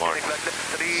contact anymore.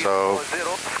 So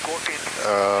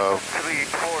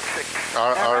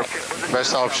our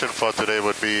best option for today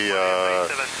would be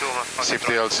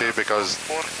CPDLC, because,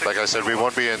 like I said, we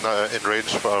won't be in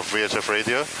range of VHF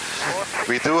radio.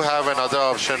 We do have another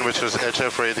option, which is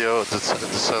HF radio. This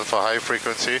is for high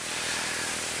frequency.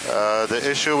 The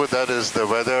issue with that is the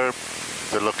weather,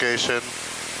 the location,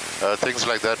 things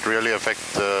like that really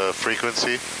affect the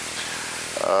frequency,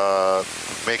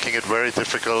 making it very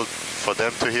difficult for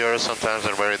them to hear us sometimes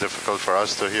and very difficult for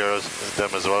us to hear them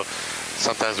as well.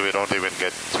 Sometimes we don't even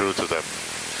get through to them.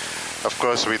 Of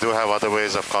course, we do have other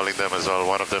ways of calling them as well,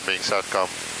 one of them being SATCOM,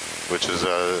 which is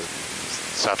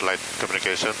satellite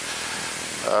communication.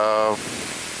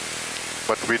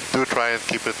 But we do try and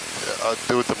keep it,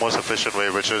 do it the most efficient way,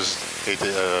 which is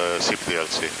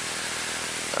CPDLC.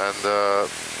 And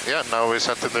yeah, now we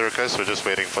sent in the request, we're just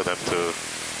waiting for them to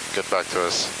get back to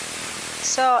us.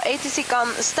 So ATC com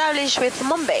established with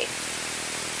Mumbai.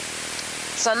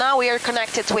 So now we are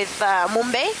connected with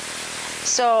Mumbai.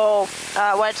 So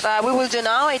what we will do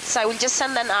now is I will just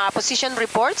send them a position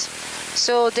report,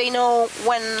 so they know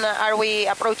when are we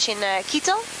approaching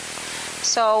Quito.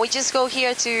 So we just go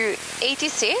here to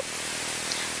ATC,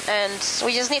 and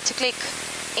we just need to click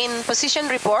in position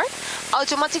report.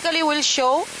 Automatically will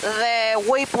show the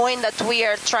waypoint that we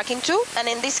are tracking to, and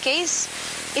in this case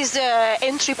is the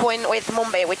entry point with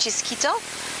Mumbai, which is Quito.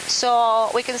 So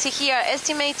we can see here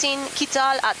estimating Quito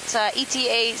at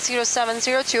ETA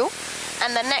 0702,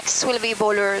 and the next will be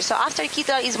Bolur. So after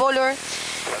Quito is Bolur,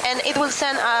 and it will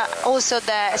send also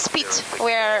the speed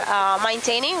we're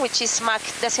maintaining, which is Mach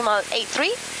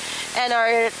 83, and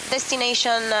our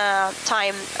destination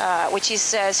time, which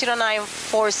is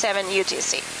 0947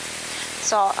 UTC.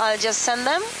 So I'll just send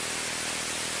them,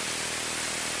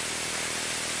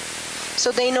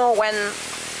 so they know when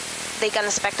they can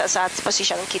expect us at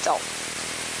position Quito.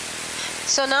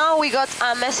 So now we got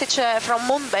a message from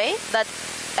Mumbai that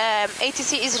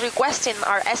ATC is requesting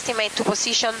our estimate to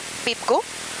position BIPGO.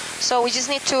 So we just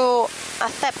need to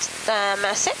accept the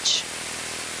message.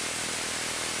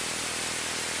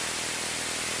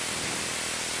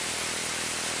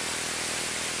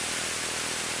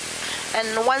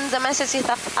 And once the message is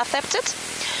accepted,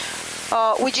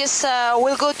 we just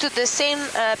will go to the same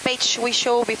page we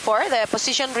showed before, the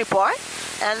position report,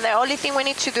 and the only thing we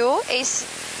need to do is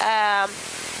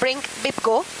bring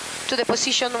BIPGO to the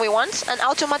position we want, and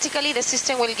automatically the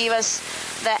system will give us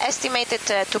the estimated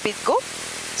to BIPGO.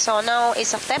 So now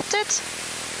it's accepted,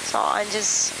 so I'll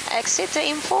just exit the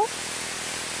info,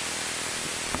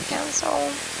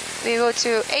 cancel, we go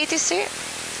to ATC,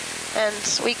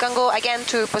 and we can go again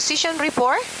to position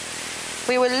report,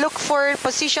 we will look for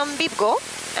position BIPGO,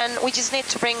 and we just need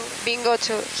to bring bingo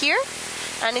to here,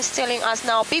 and it's telling us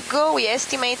now BIPGO we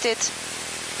estimated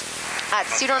at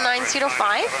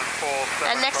 0905,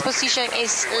 and next position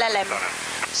is Lelem.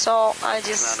 So I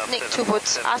just need to put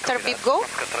after BIPGO,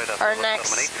 our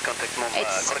next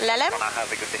it's Lelem,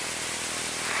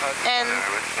 and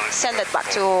send it back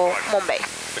to Mumbai.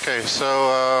 Okay,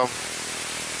 so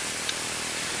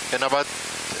in about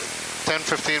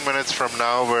 10-15 minutes from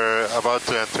now, we're about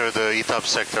to enter the ETOPS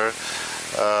sector.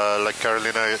 Like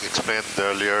Carolina explained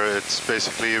earlier, it's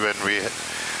basically when we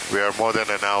are more than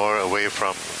an hour away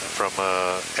from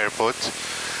airport.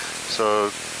 So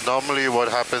normally what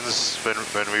happens when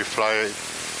we fly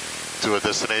to a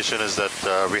destination is that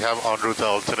we have en route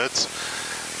alternates.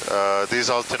 These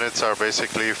alternates are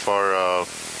basically for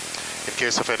in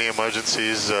case of any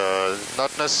emergencies,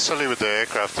 not necessarily with the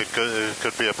aircraft, it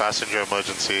could be a passenger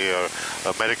emergency or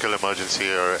a medical emergency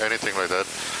or anything like that.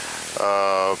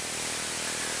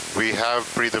 We have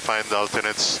predefined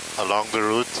alternates along the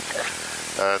route,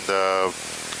 and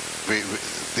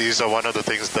these are one of the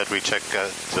things that we check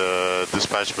at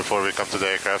dispatch before we come to the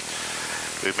aircraft.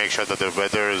 We make sure that the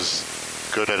weather is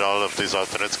good at all of these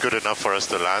alternates, good enough for us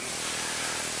to land.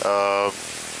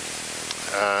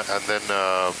 And then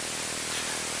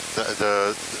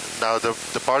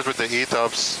the part with the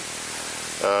ETOPS,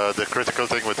 the critical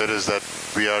thing with it is that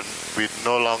we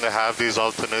no longer have these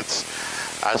alternates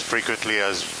as frequently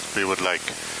as we would like.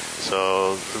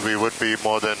 So we would be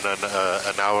more than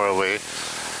an hour away.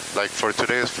 Like for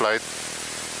today's flight,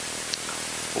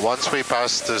 once we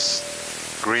pass this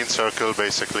green circle,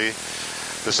 basically,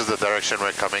 this is the direction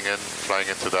we're coming in, flying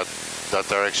into that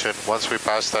direction. Once we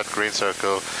pass that green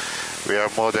circle, we are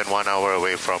more than 1 hour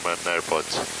away from an airport.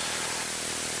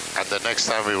 And the next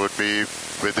time we would be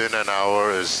within an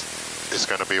hour is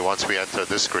going to be once we enter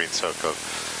this green circle.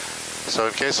 So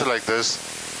in cases like this,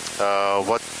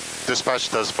 what dispatch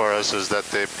does for us is that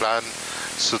they plan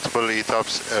suitable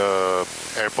ETOPS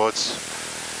airports.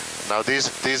 Now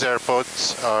these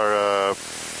airports are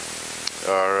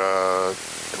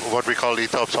what we call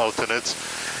ETOPS alternates.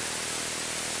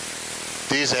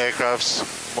 These aircrafts,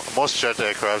 most jet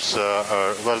aircrafts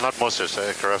well, not most jet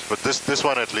aircrafts, but this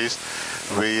one at least,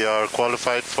 we are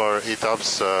qualified for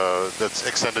ETOPS, that's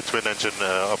extended twin engine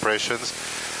operations.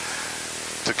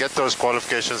 To get those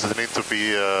qualifications, there need to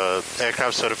be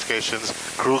aircraft certifications,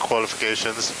 crew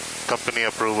qualifications, company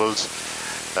approvals,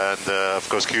 and of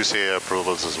course QCA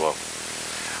approvals as well.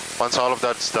 Once all of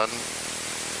that's done,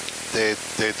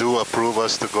 they do approve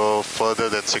us to go further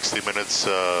than 60 minutes,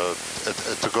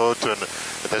 to go to a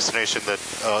destination that,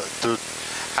 to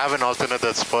have an alternate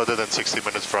that's further than 60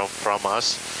 minutes from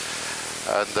us.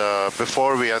 And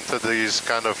before we enter these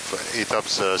kind of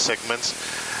ETOPS segments,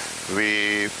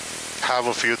 we have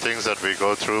a few things that we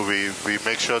go through. We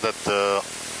make sure that the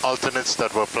alternates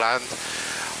that were planned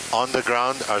on the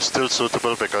ground are still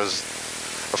suitable, because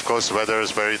of course weather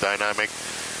is very dynamic.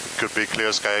 It could be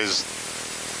clear skies,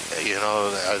 you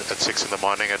know, at 6 in the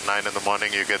morning, at 9 in the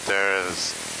morning you get there and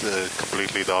it's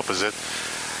completely the opposite.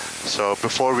 So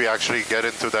before we actually get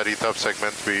into that ETOPS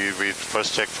segment, we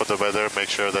first check for the weather, make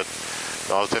sure that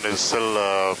the alternate is still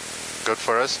good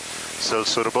for us, still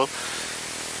suitable.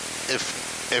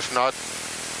 If not,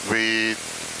 we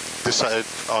decide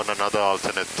on another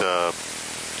alternate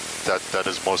that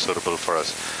is more suitable for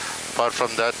us. Apart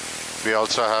from that, we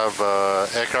also have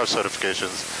aircraft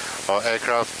certifications. Our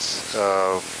aircrafts,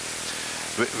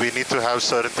 we need to have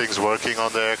certain things working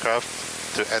on the aircraft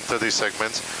to enter these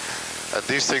segments. And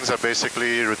these things are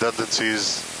basically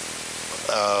redundancies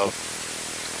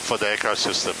for the aircraft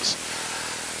systems.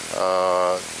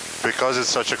 Because it's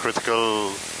such a critical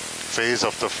phase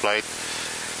of the flight,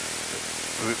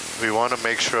 we want to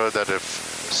make sure that if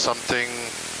something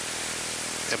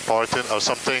important or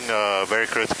something very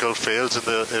critical fails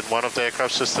in one of the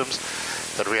aircraft systems,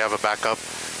 that we have a backup,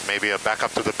 maybe a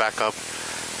backup to the backup.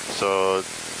 So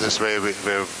this way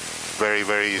we're very,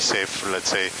 very safe, let's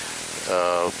say,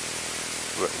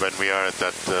 when we are at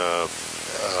that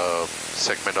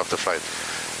segment of the flight.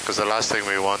 Because the last thing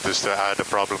we want is to add a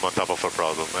problem on top of a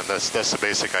problem, and that's the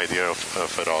basic idea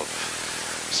of it all.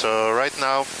 So right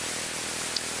now,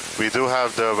 we do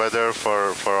have the weather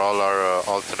for all our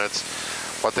alternates.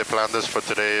 What they planned us for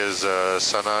today is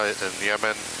Sana'a in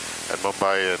Yemen and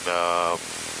Mumbai in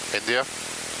India.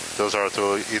 Those are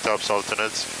two ETOPS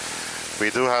alternates.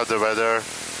 We do have the weather.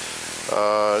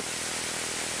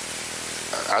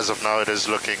 As of now, it is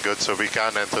looking good, so we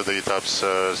can enter the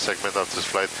ETOPS segment of this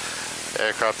flight.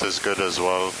 Aircraft is good as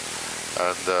well.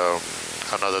 And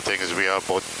another thing is we are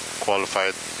both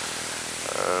qualified.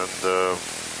 And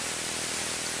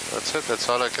That's it. That's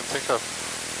all I can think of.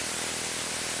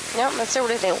 Yeah, that's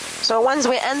everything. So once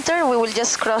we enter, we will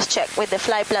just cross-check with the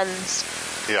flight plans.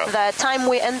 Yeah. The time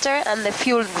we enter and the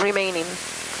fuel remaining.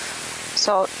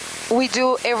 So we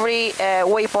do every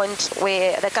waypoint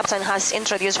the captain has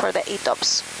introduced for the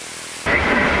ETOPS.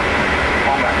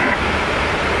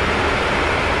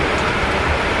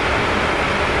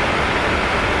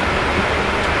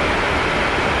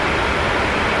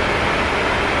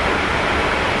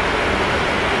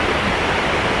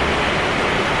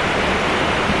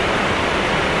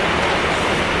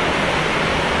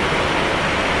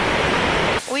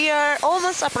 We are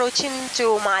almost approaching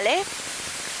to Malé.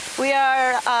 We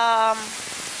are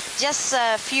just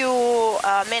a few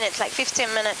minutes, like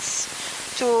 15 minutes,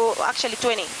 to actually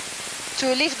 20,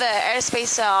 to leave the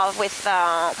airspace with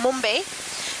Mumbai.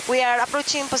 We are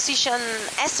approaching position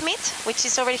Smith, which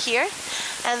is over here,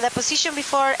 and the position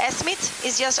before Smith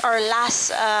is just our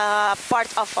last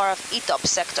part of our ETOP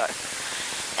sector.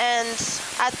 And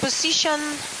at position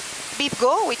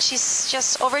Bibgo, which is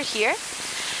just over here,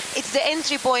 it's the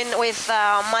entry point with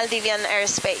Maldivian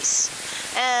airspace.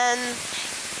 And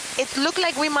it looked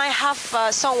like we might have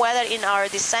some weather in our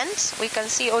descent. We can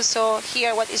see also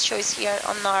here what it shows here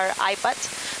on our iPad.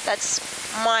 That's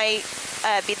might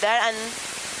be there. And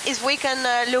if we can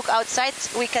look outside,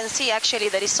 we can see actually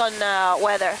there is some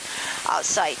weather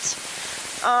outside.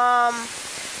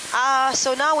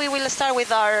 So now we will start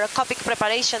with our cockpit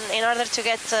preparation in order to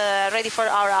get ready for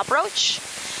our approach.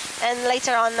 And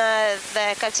later on,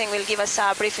 the captain will give us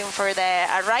a briefing for the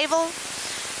arrival.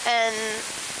 And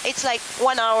it's like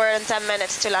 1 hour and 10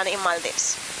 minutes to land in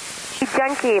Maldives.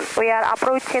 Yankee, we are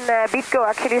approaching Bidgo,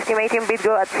 actually estimating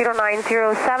Bidgo at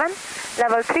 0907,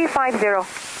 level 350.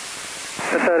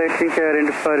 Qatar Airways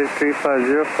identifier is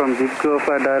 350 from Bidgo,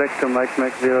 fly direct to Mike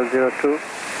 002,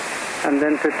 and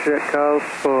then to check out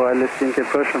for LSC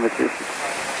approach from the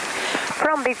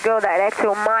From Bidgo direct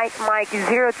to Mike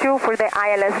 02 for the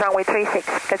ILS runway 36,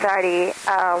 Qatar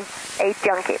 8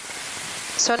 Yankee.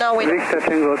 So now we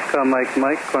restarting Oscar Mike,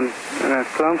 climb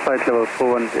flight level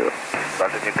 410.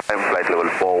 Continue climb flight level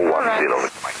 410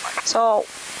 with Mike. So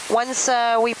once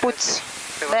we put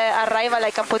the arrival, I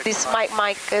can put this Mike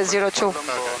 02. After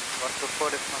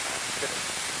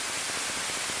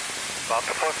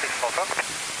 46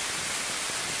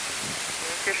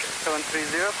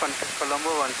 730, contact Colombo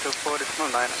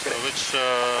 124.9. So which...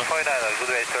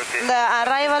 The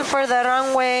arrival for the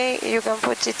runway, you can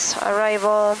put it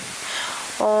arrival.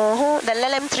 The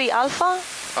LLM3 Alpha.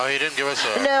 Oh, he didn't give us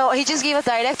a... No, he just gave us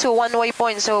direct to one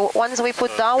waypoint. So once we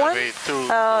put that one,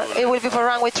 it will be for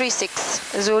runway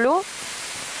 36 Zulu.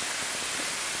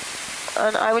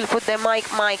 And I will put the Mike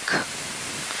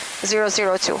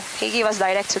 002. He gave us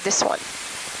direct to this one.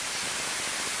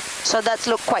 So that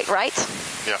looked quite right.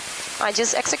 Yeah. I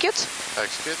just execute.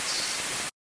 Execute.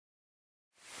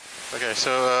 Okay,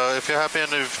 so if you're happy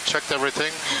and you've checked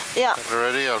everything, yeah, and you're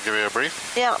ready, I'll give you a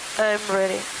brief. Yeah, I'm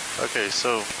ready. Okay,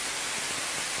 so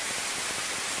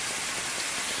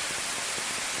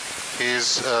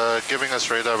he's giving us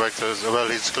radar vectors. Well,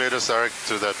 he's cleared us direct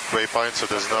to that waypoint, so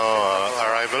there's no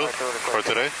arrival for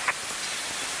today.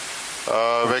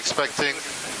 We're expecting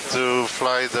to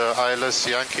fly the ILS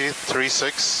Yankee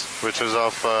 36, which is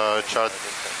off chart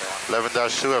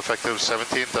 11-2, effective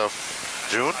 17th of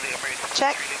June.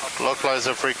 Check.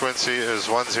 Localizer frequency is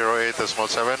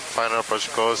 108.7. Final approach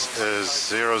course is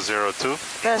 002.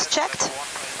 That's checked.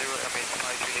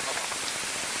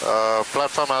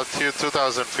 Platform altitude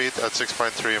 2,000 feet at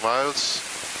 6.3 miles.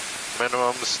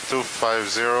 Minimums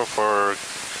 250 for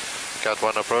Cat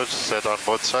 1 approach set on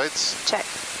both sides. Check.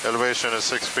 Elevation is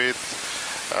 6 feet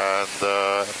and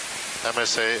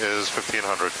MSA is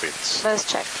 1,500 feet. Let's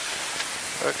check.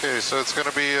 Okay, so it's going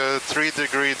to be a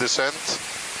 3-degree descent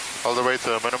all the way to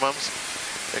the minimums.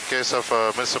 In case of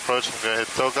a misapproach, I'm going to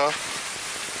hit Toga.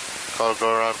 Call go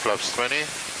around flaps 20.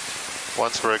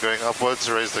 Once we're going upwards,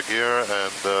 raise the gear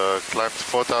and climb to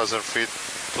 4,000 feet,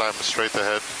 climb straight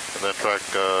ahead, and then track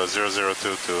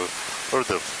 002 to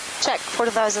Urdu. Check,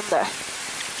 4,000 there.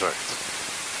 Right.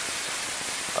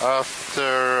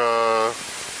 After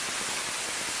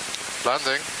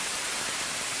landing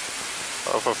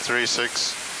off of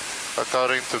 36,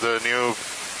 according to the new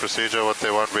procedure, what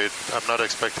they want, I'm not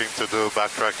expecting to do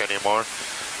backtrack anymore.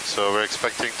 So we're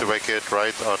expecting to vacate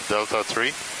right on Delta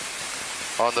 3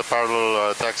 on the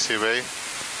parallel taxiway,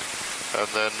 and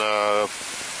then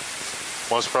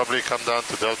most probably come down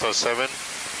to Delta 7,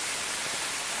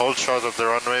 hold short of the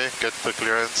runway, get the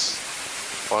clearance.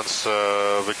 Once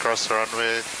we cross the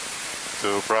runway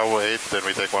to Bravo 8, then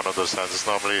we take one of those stands. It's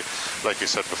normally, like you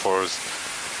said before,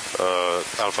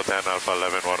 Alpha 10, Alpha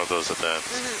 11, one of those at the end.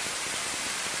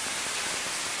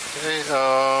 Okay,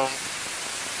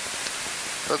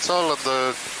 that's all on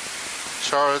the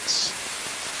charts.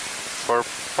 For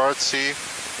part C,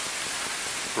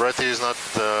 Reti is not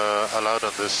allowed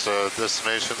on this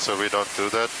destination, so we don't do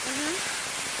that.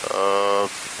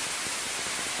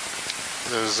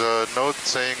 There's a note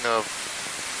saying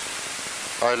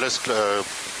eyeless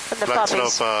flight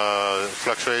slope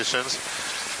fluctuations.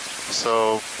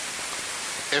 So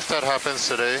if that happens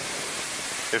today,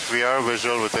 if we are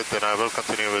visual with it, then I will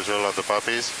continue visual on the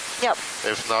puppies. Yep.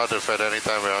 If not, if at any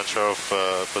time we're unsure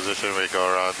of position, we go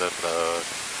around and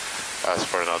ask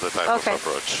for another type of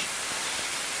approach.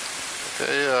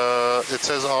 Okay, it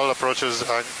says all approaches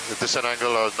descent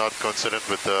angle are not coincident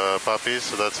with the puppies,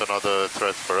 so that's another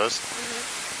threat for us.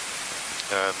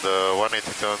 And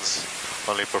 180 turns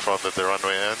only performed at the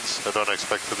runway ends. I don't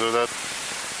expect to do that.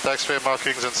 Taxiway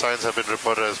markings and signs have been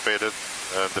reported as faded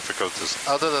and difficulties.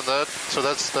 Other than that, so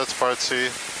that's part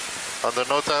C. On the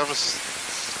NOTAMs,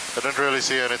 I didn't really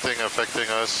see anything affecting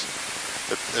us.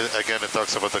 Again, it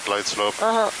talks about the glide slope.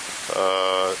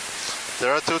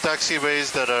 There are two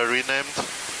taxiways that are renamed,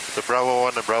 the Bravo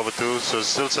 1 and Bravo 2. So it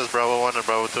still says Bravo 1 and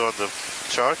Bravo 2 on the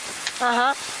chart.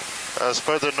 As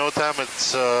per the NOTAM,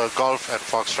 it's Golf and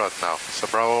Foxtrot now. So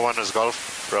Bravo 1 is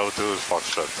Golf, Bravo 2 is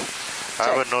Foxtrot. I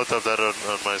have a note of that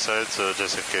on my side, so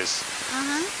just in case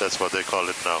that's what they call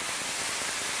it now.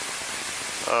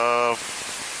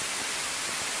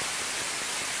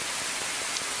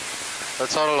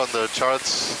 That's all on the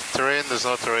charts. Terrain, there's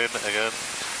no terrain again.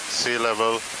 Sea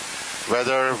level.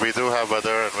 Weather, we do have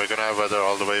weather, and we're going to have weather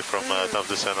all the way from top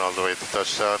descent all the way to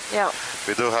touchdown. Yeah.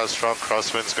 We do have strong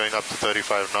crosswinds going up to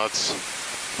 35 knots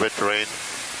with rain.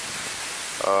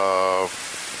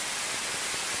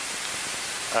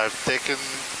 I've taken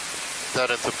that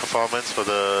into performance for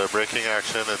the braking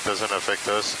action. It doesn't affect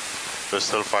us. We're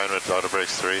still fine with auto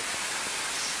brakes 3.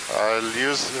 I'll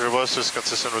use reversers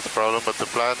consistent with the problem, but the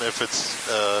plan, if it's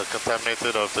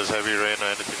contaminated or if there's heavy rain or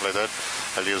anything like that,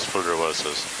 I'll use full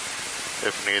reversers.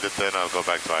 If needed, then I'll go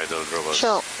back to idle reverse.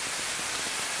 Sure.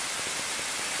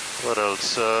 What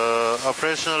else?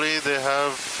 Operationally, they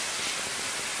have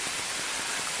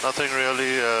nothing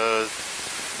really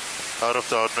out of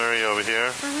the ordinary over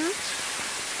here.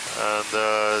 And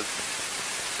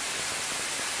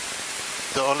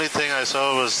the only thing I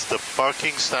saw was the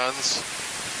parking stands.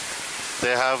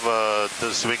 They have the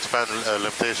wingspan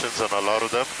limitations on a lot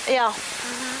of them. Yeah.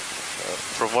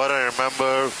 From what I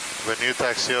remember, when you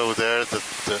taxi over there, the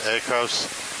aircrafts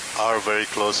are very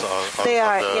close on the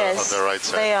right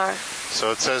side. They are.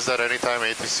 So it says that anytime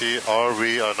ATC or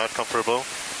we are not comfortable,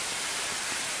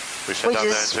 we shut down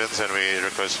the engines and we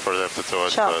request for them to tow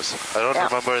us first. I don't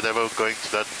remember they were going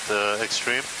to that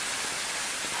extreme,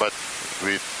 but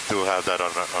we do have that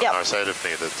on our side if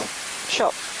needed.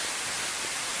 Sure.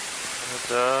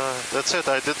 And that's it.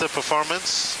 I did the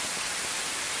performance.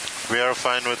 We are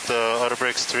fine with auto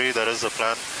brakes 3. That is the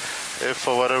plan. If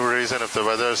for whatever reason, if the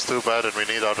weather is too bad and we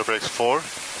need auto brakes 4,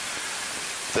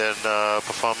 then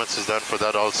performance is done for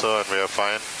that also, and we are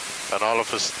fine. And all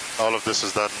of this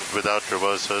is done without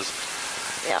reversers.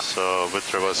 Yeah. So with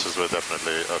reversers, we're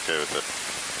definitely okay with it.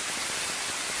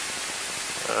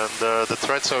 And the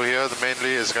threats over here,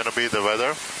 mainly is going to be the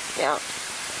weather. Yeah.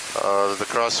 The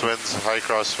crosswinds, high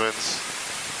crosswinds,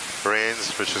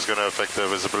 rains, which is going to affect the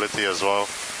visibility as well.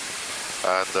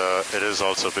 And it is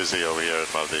also busy over here in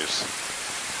Maldives.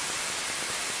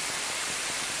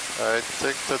 I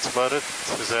think that's about it.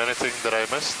 Is there anything that I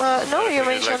missed? No, you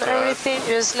mentioned everything.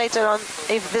 Just later on,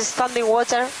 if there's standing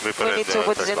water, we need to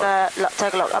put it in the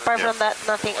tag log. Apart from that,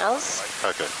 nothing else.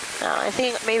 Okay. I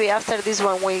think maybe after this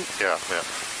one we... Yeah.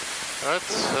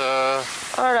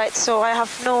 All right, so I have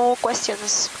no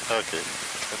questions. Okay.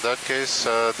 In that case,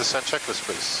 descent checklist,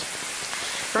 please.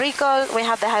 Recall, we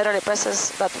have the hydraulic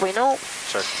presses that we know.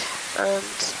 Check. And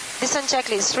descent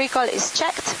checklist, recall is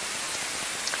checked.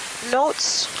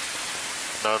 Notes.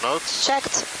 No notes.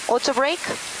 Checked. Auto brake.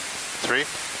 3.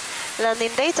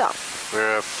 Landing data.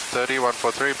 We're at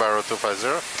 3143, Barrow 250.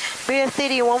 We're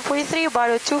 3143,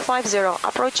 Barrow 250.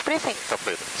 Approach briefing.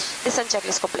 Completed. Descent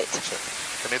checklist complete. Check.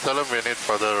 Can you tell him we need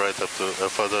further right up to,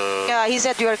 further... Yeah, he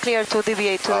said you are clear to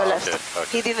deviate to the left.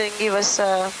 Okay. He didn't give us...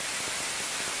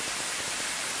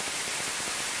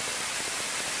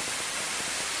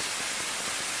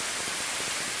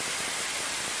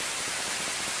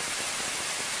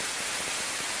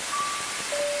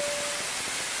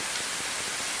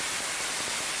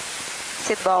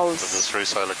 seat belts. So just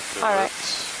reselect the All right.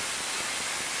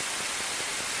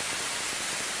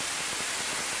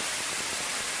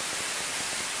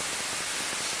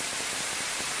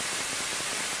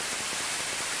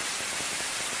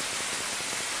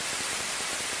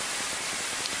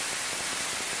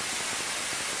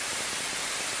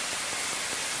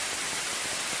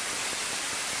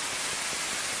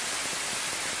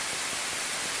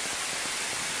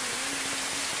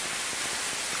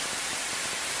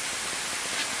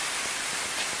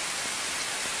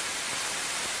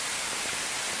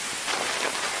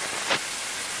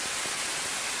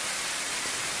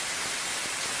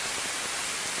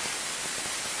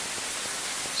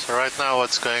 So right now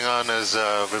what's going on is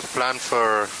we've planned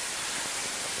for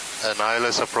an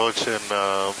ILS approach in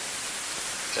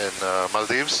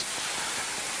Maldives.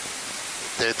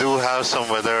 They do have some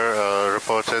weather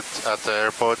reported at the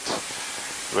airport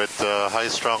with high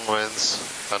strong winds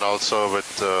and also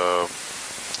with with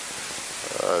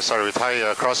high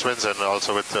crosswinds and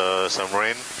also with some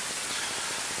rain.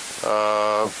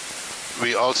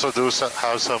 We also do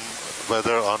have some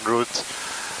weather en route.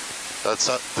 That's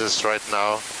this right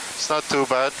now. It's not too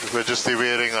bad. We're just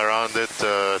deviating around it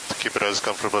to keep it as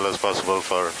comfortable as possible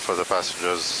for the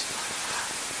passengers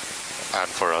and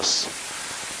for us.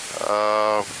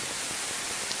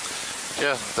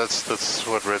 Yeah, that's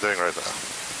what we're doing right now.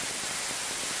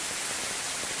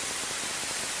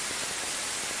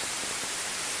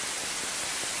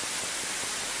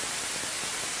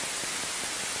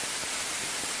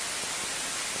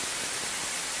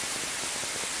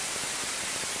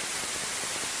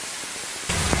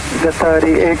 Qatar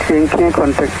 8 Yankee,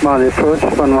 contact Malé approach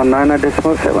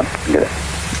 119.7.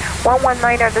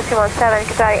 119.7,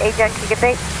 Qatar 8 Yankee, good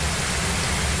day.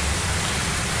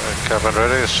 Cabin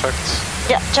ready is checked.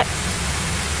 Yeah, check.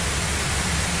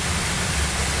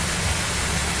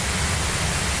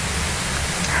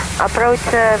 Approach,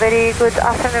 very good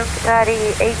afternoon, Qatar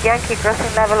 8 Yankee,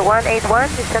 crossing level 181,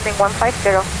 descending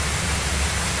 150.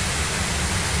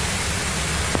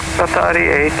 Qatar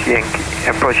 8 Yankee,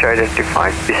 approach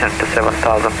identified, descend to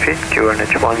 7,000 feet,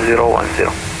 QNH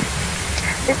 1010.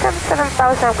 Descend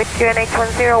 7,000 with QNH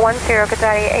 1010,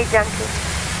 Qatar 8 Yankee.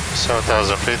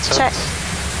 7,000 feet set. Check.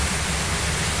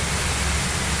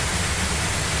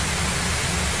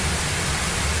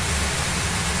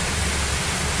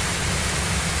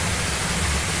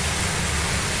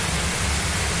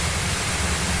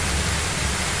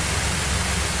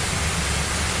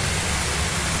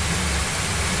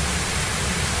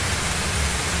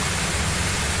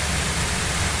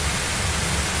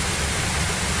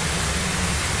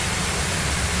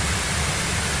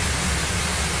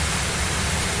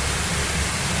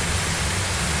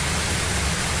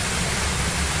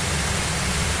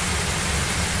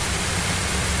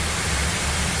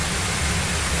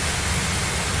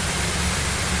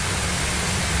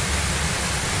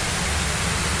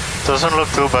 Doesn't look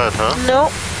too bad, huh? No,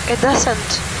 it doesn't.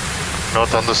 Not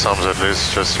on the sums at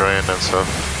least, just rain and stuff.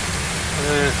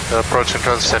 Approaching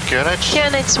transit QNH?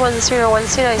 QNH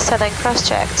 1010 is set and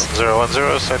cross-checked.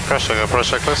 010, set cross-check,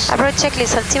 approach checklist? Approach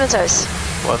checklist, altimeters.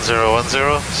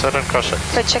 1010, set and cross-check.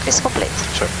 Approach checklist complete.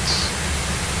 Checked.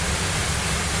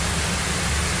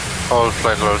 All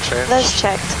flight load change? That's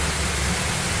checked.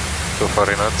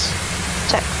 240 knots.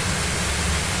 Check.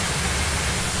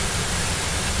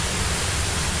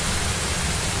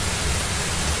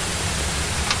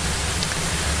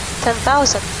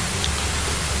 $10,000.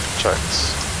 Checked.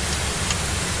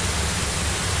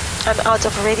 I'm out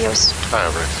of radios. I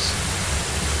have radios.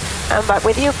 I'm back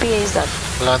with you, PA is done.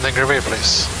 Landing review,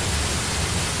 please.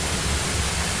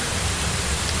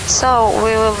 So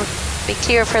we will be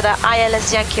clear for the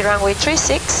ILS Yankee runway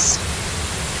 36.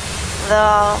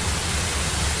 The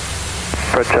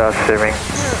Steering.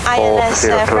 ILS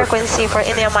frequency for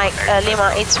India Mike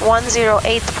Lima, it's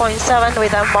 108.7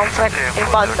 with a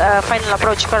inbound final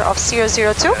approach curve of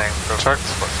 002. Checked.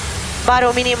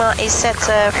 Baro minima is set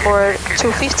for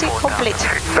 250, complete.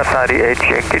 Qatar 8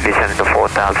 Yankee, descend to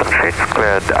 4,000 feet,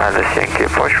 cleared ILS Yankee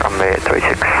approach runway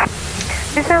 36.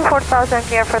 Descend 4,000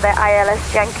 clear for the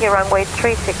ILS Yankee runway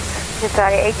 36,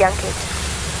 Qatar 8 Yankee.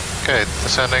 Okay,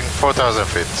 descending 4,000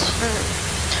 feet.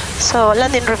 So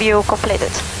landing review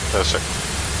completed. That's it.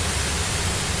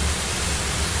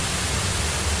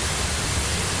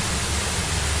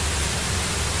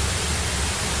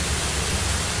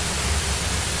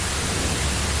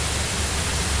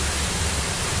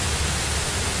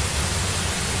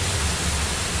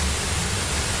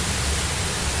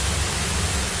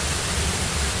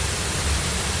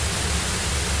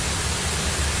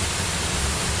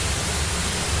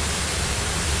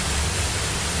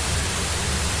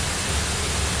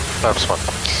 Flaps 1.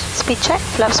 Speed check,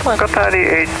 flaps 1. Qatar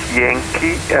 8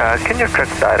 Yankee, can you track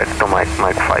direct to Mike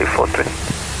 543?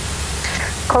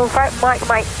 Confirm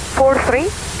Mike 43,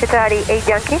 Qatar 8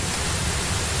 Yankee.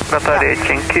 Qatar 8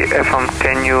 Yankee, FM,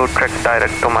 can you track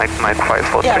direct to Mike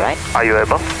 543? Yeah, right. Are you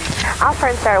able?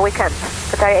 Affirm, sir, we can.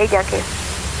 Qatar 8 Yankee.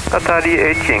 Qatar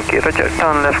 8 Yankee, roger,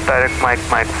 turn left direct Mike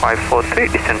 543,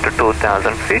 descend to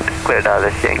 2,000 feet, cleared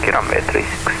ILS Yankee runway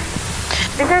 36.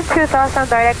 Descend 2,000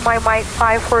 direct Mike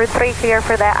 543, clear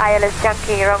for the ILS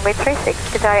Yankee runway 36,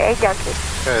 Qatar 8 Yankee.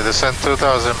 Okay, descend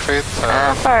 2,000 feet.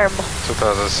 Firm.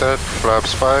 2,000 set,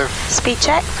 flaps 5. Speed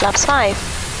check, flaps 5.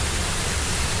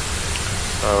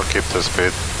 I'll keep the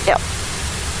speed. Yep.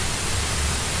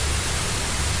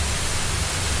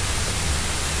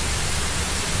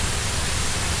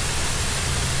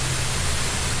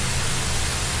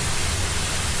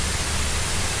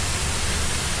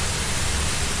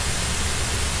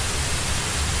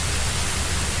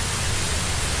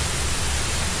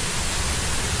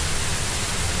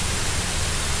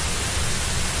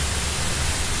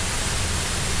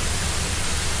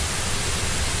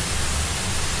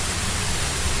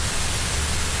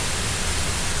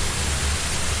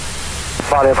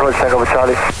 Malé approach, Tango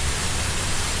Charlie.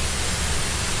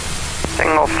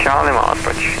 Tango Charlie, Malé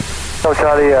approach. Tango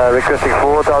Charlie, requesting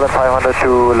 4,500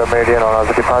 to La Meridian on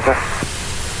our departure.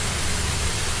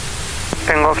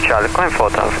 Tango Charlie, going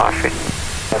 4,500 feet.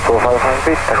 4,500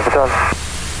 feet, Tango Charlie.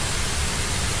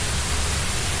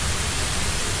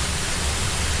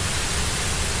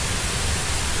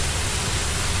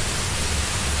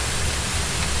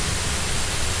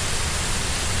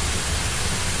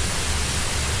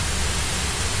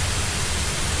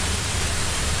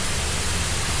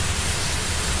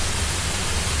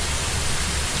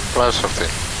 Flaps 15.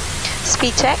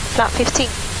 Speed check, flap 15.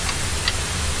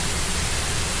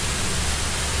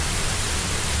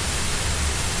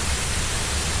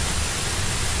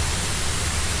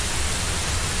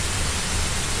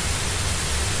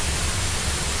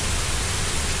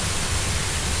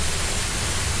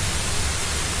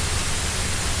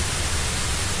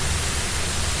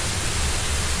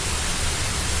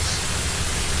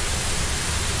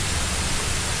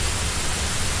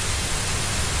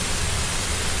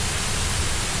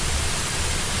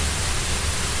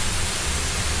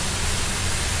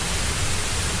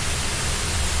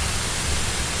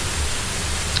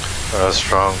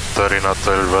 Strong 30 knot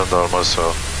tailwind almost, so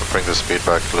we'll bring the speed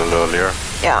back a little earlier.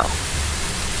 Yeah.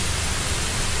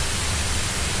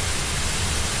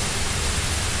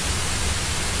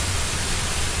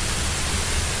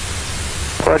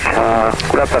 Good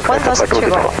afternoon. 1,000 to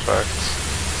go.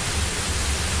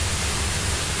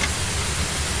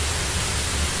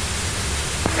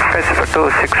 Pacific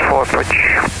 264 approach.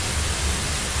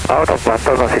 Out of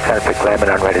 1,600 feet, climb and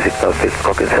runway 6,000 feet,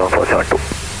 Cockpit 7472.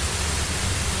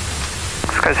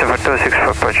 Pacific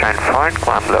 264 approach and flight,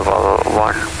 climb level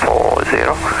 140,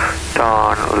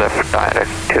 turn left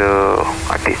direct to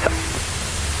Atisa.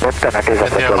 Left and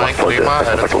Atisa. India Mike Lima,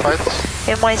 identified.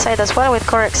 In my side as well with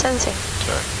correct sensing.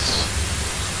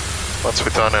 Checked. Once we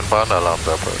turn inbound, alarm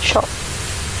the approach. Sure.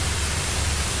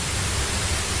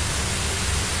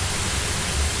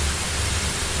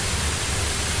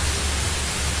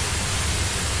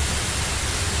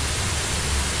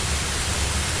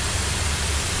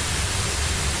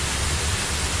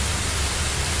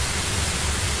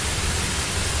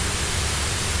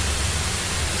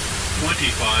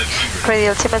 Pretty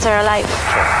altimeter alive.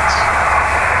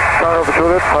 Start of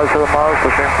Juliet, 57 miles,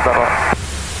 pushing to the north.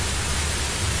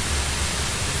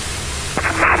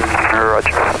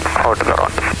 Roger, out to the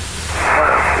round.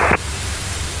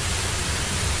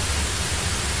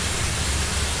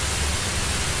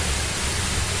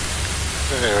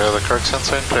 Okay, we have the correct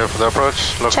sensing, clear for the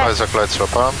approach. Localizer lights are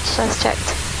pumped. That's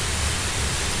checked.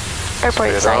 Airport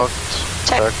Speed inside. out.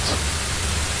 Checked.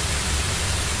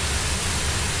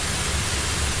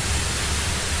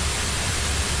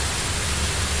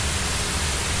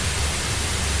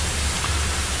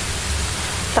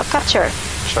 Top capture.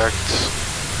 Checked.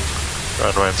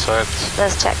 Runway inside.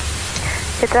 Let's check.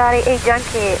 Qatar 8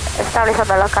 Yankee, established on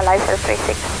the localizer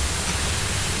 36.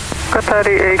 Qatar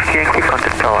 8 Yankee,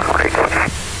 contact tower 181.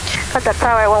 Contact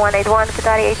tower 1181,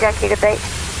 Qatar 8 Yankee, good day.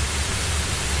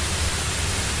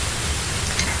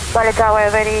 Malé tower,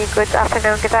 very good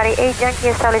afternoon. Qatar 8 Yankee,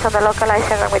 established on the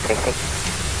localizer runway 36.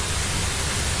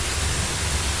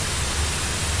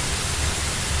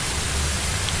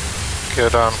 Gear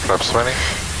down, flaps 20.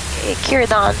 Gear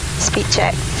down, speed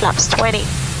check, flaps 20.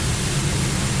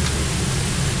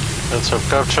 Let's have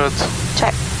captured.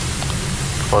 Check.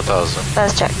 4,000.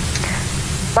 Let's check.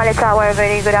 Malé tower,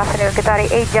 very good afternoon. Qatar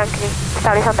 8 Yankee,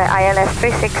 established on the ILS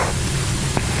 36.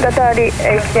 Qatar 8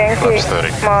 Yankee,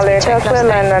 Malé, Taswell,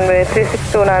 land runway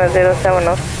 362907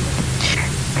 knots.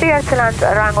 Clear to land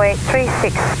runway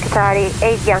 36, Qatar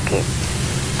 8 Yankee.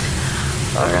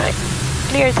 Alright,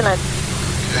 clear to land.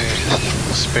 Okay,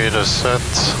 speed is set.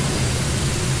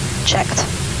 Checked.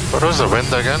 What was the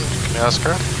wind again? Can you ask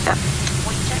her? Yeah.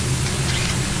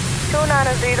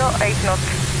 2908 knots.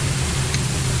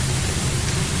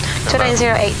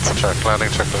 2908. Check, landing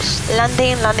checklist.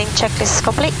 Landing checklist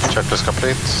complete. Checklist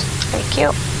complete. Thank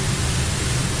you.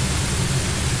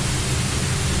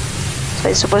 So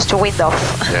it's supposed to wind off.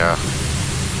 Yeah.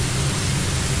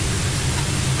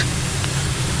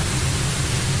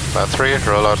 Plan 3,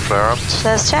 roll out flare arms.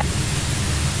 Let's check.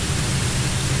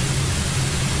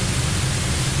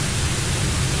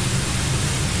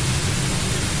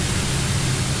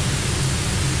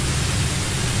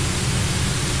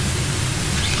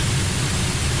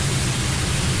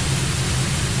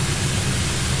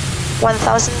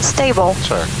 $1,000 stable.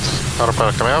 Checked.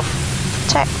 Autopilot coming off.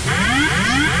 Check.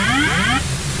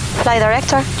 Flight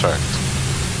director. Checked.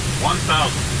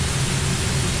 1,000.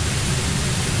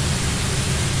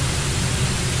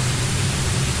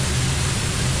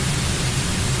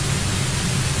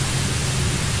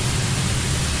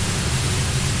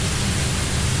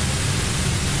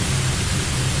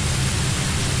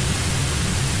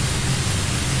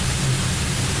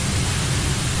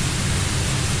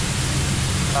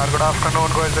 Good afternoon,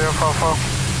 go 044.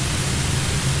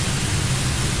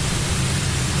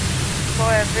 Go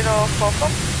ahead, 044.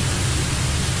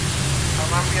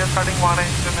 Ma'am, we are starting one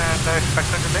engine and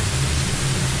expected delay.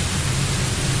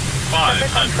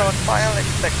 500. Short file,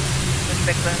 expect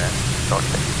that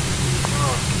shortly.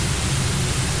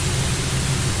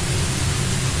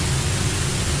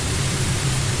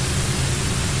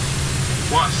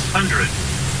 +100.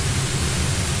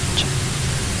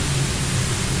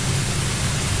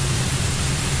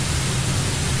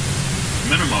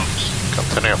 Minimums.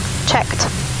 Continue. Checked.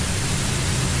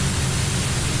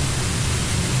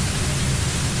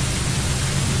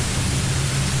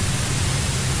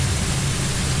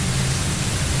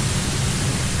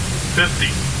 $50,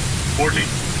 $40,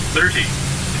 $30,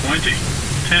 $20,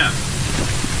 $10.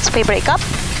 Speed brake up.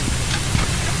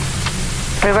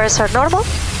 Reverse or normal.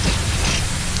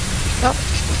 No.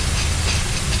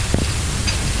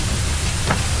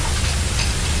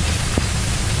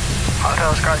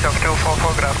 Hotel Skyshop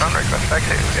 244, good afternoon, request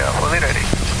taxi, we are fully ready.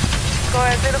 Go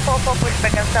ahead, 044,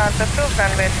 pushback and start approved,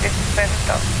 runway 36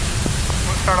 stop.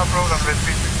 We'll start approved, runway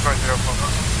 36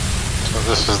 So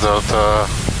this is Delta.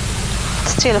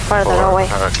 Still further 4. away.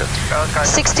 Okay.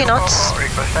 60 knots.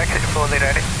 Request taxi, fully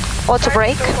ready. Auto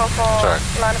brake.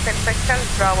 244, line up inspection,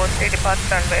 Bravo 3 departure,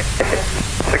 runway 36.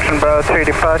 Section Bravo 3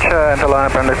 departure and line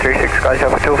up runway 36,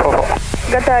 Skyshop 244.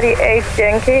 Qatar 8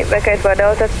 Yankee, vacate by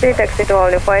Delta 3, taxi to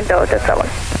holding point Delta 7.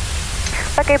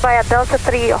 Okay, by a Delta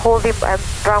 3 holding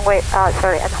runway,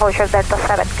 and hold short Delta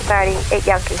 7, Qatar 8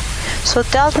 Yankee. So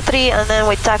Delta 3 and then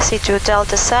we taxi to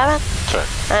Delta 7. Check.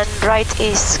 And right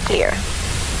is clear.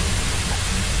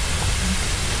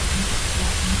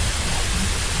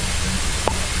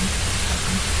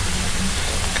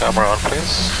 Camera on,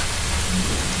 please.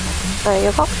 There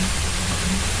you go.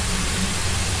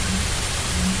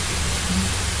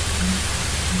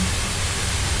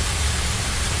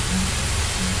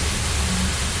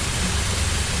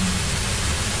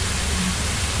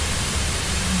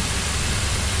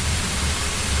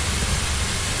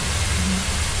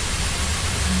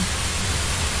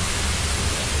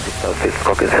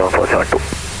 Copy 7472.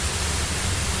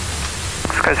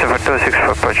 Skyship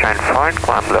 264 per giant point,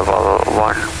 climb level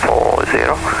 140,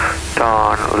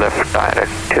 turn left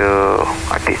direct to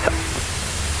Atisa.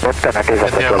 Left and Atisa.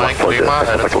 India Mike Lima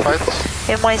identified.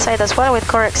 In my side as well with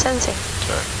correct sensing.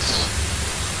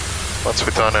 Checked. Once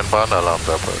we turn inbound, alarm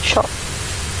the approach. Sure.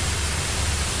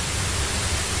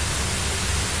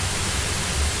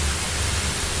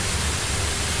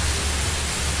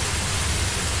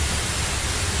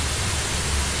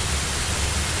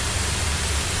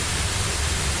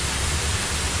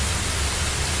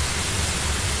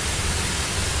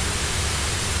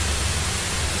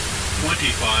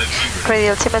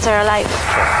 Radio altimeter alive.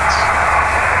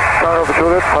 Tower of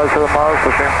Juliet, 57 miles,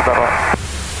 pushing to the right.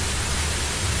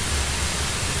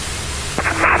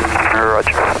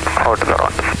 Roger, out to the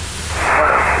right.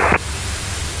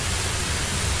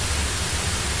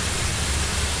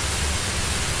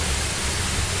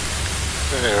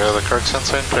 Okay, we have the correct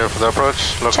sensing, clear for the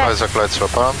approach. Localizer lights are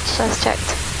pumped. That's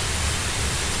checked.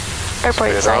 Airport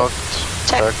Speed inside. out.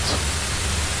 Checked.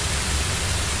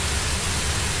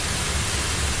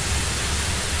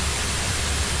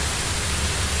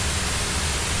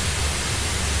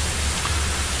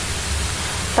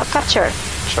 Lock capture.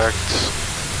 Checked.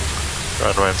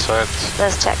 Runway inside.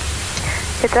 Let's check.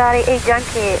 Qatar 8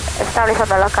 Yankee established on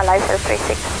the localizer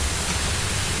 36.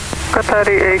 Qatar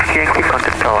 8 Yankee,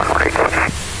 contact tower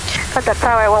 181. Contact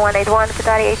tower 1181,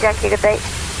 Qatar 8 Yankee, good day.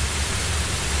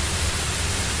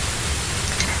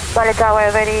 Malé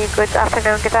tower, very good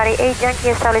afternoon. Qatar 8 Yankee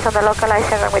established on the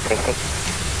localizer runway 36.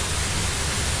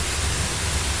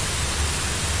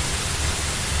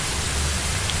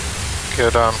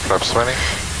 Gear down, flaps 20.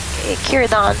 Gear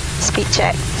down, speed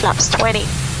check, flaps 20.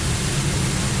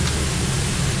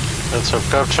 Let's have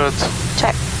captured.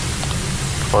 Check.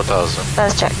 4,000.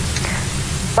 Let's check.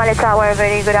 Malé Tower,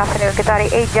 very good afternoon. Qatar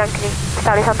 8 Yankee,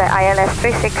 establish on the ILS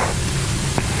 36.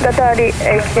 Qatar 8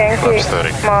 Yankee,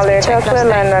 Malé Tower,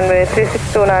 land runway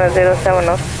 36290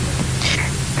 knots.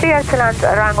 Clear to land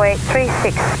runway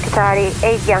 36, Qatar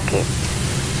 8 Yankee.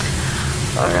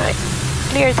 Alright,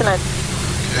 clear to land.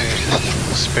 Okay,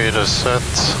 speed is set.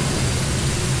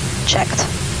 Checked.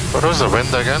 What was the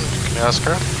wind again? Can you ask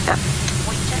her? Yeah.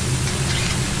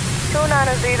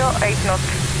 2908 knots.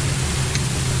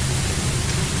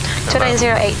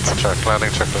 2908. Check,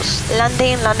 landing checklist.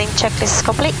 Landing checklist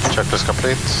complete. Checklist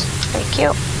complete. Thank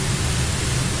you.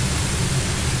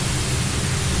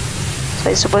 So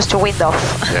it's supposed to wind off.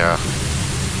 Yeah.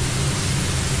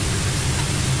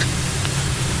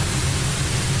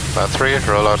 Plan 3,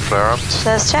 roll out flare arms.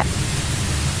 Let's check.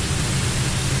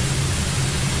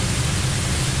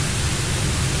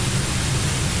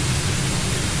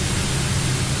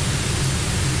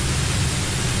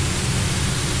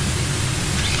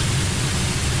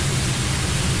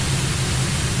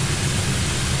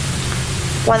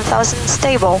 $1,000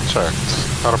 stable. Checked.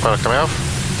 Autopilot coming off.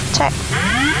 Check.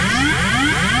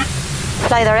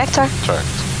 Flight director. Checked.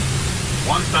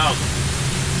 1,000.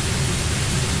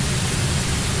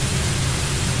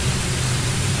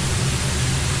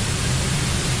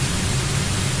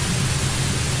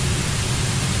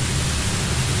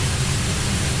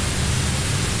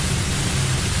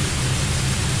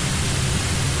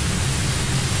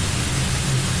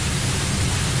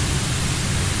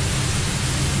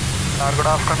 Good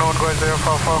afternoon, go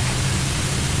 044.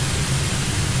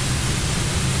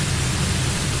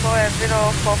 Go ahead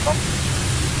 044.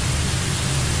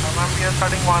 Ma'am, we are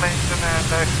starting one engine and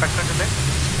expected delay.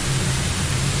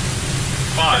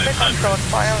 500. Short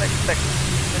file, expect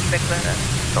that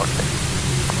shortly.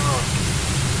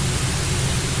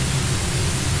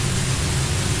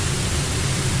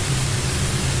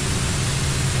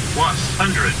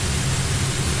 100.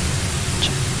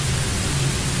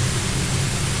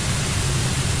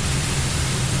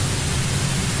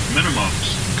 Minimums.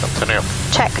 Continue.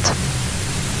 Checked.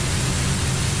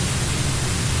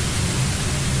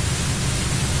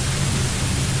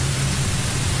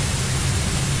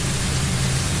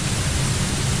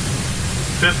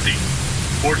 $50,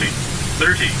 $40,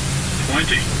 $30,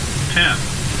 $20, $10.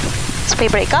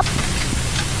 Speed break up.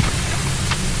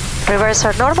 Reverse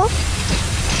or normal.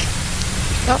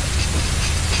 No.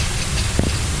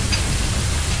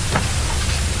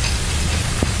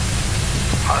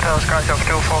 Hotel Skyshop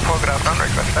 244, good afternoon,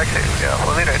 request taxi, we are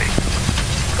fully ready.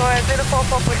 Go ahead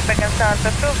 044, pushback and start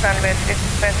approved, runway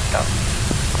 36 stop.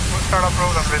 We'll start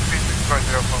approved on runway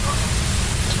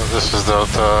 36.04. So this is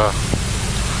Delta.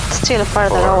 Still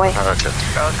further 4. away. Okay.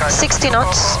 60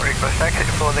 knots. Request taxi,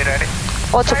 fully ready.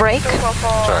 Auto brake.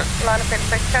 244, line up in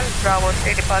section, Bravo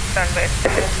 3 departure, runway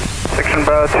 36. Section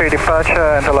Bravo 3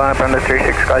 departure and line up under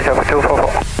 36, Skyshop 244.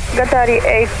 Qatar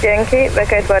 8 Yankee,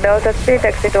 vacate by Delta 3,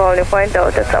 taxi to holding point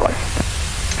Delta 7.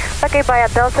 Okay, by a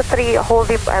Delta 3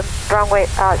 holding runway,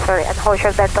 and hold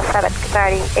short Delta 7,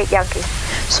 Qatar 8 Yankee.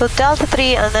 So Delta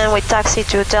 3 and then we taxi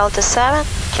to Delta 7.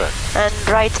 Check. And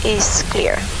right is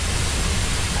clear.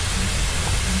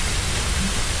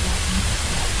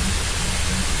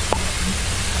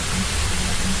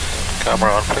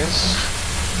 Camera on, please.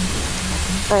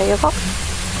 There you go.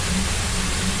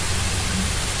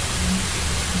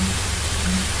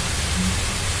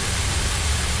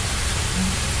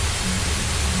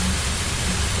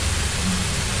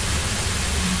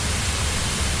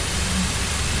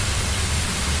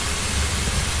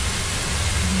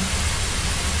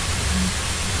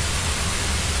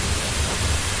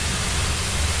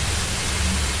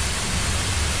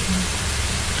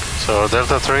 So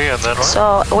Delta 3 and then what?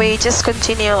 So we just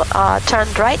continue, turn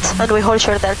right, and we hold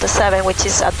short Delta 7, which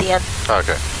is at the end.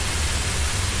 Okay.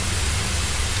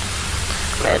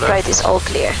 And right is all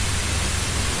clear.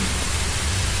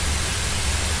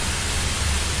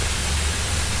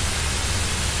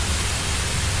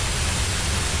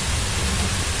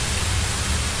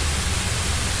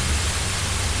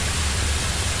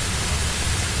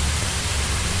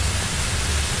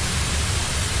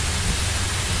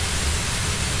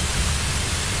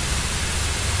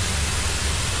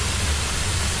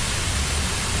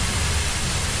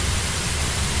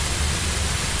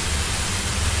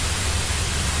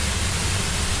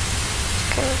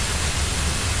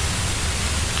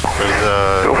 We'll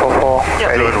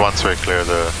 244, do it once we clear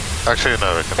the... Actually,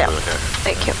 no, we can do it here.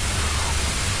 Thank you.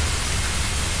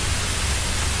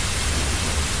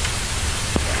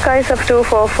 Skyshop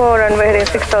 244, runway heading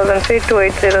 6,000 feet,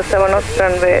 2807 knots,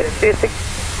 runway 36,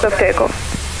 clear takeoff.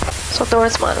 So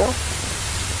towards manual.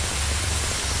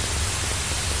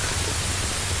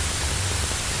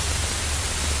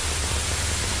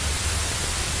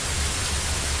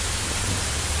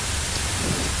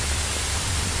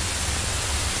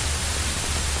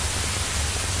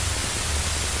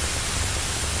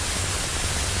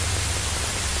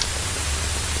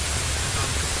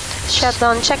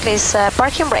 Shutdown checklist,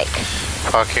 parking brake.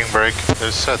 Parking brake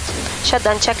is set.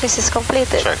 Shutdown checklist is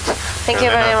completed. Checked. Thank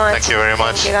you very much. Thank you very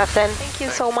much. Thank you, Captain. Thank you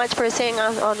so much for seeing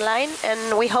us online,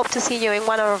 and we hope to see you in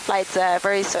one of our flights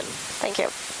very soon. Thank you.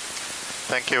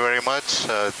 Thank you very much.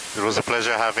 It was a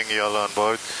pleasure having you all on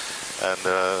board.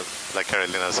 And like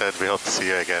Carolina said, we hope to see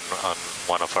you again on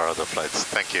one of our other flights.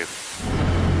 Thank you.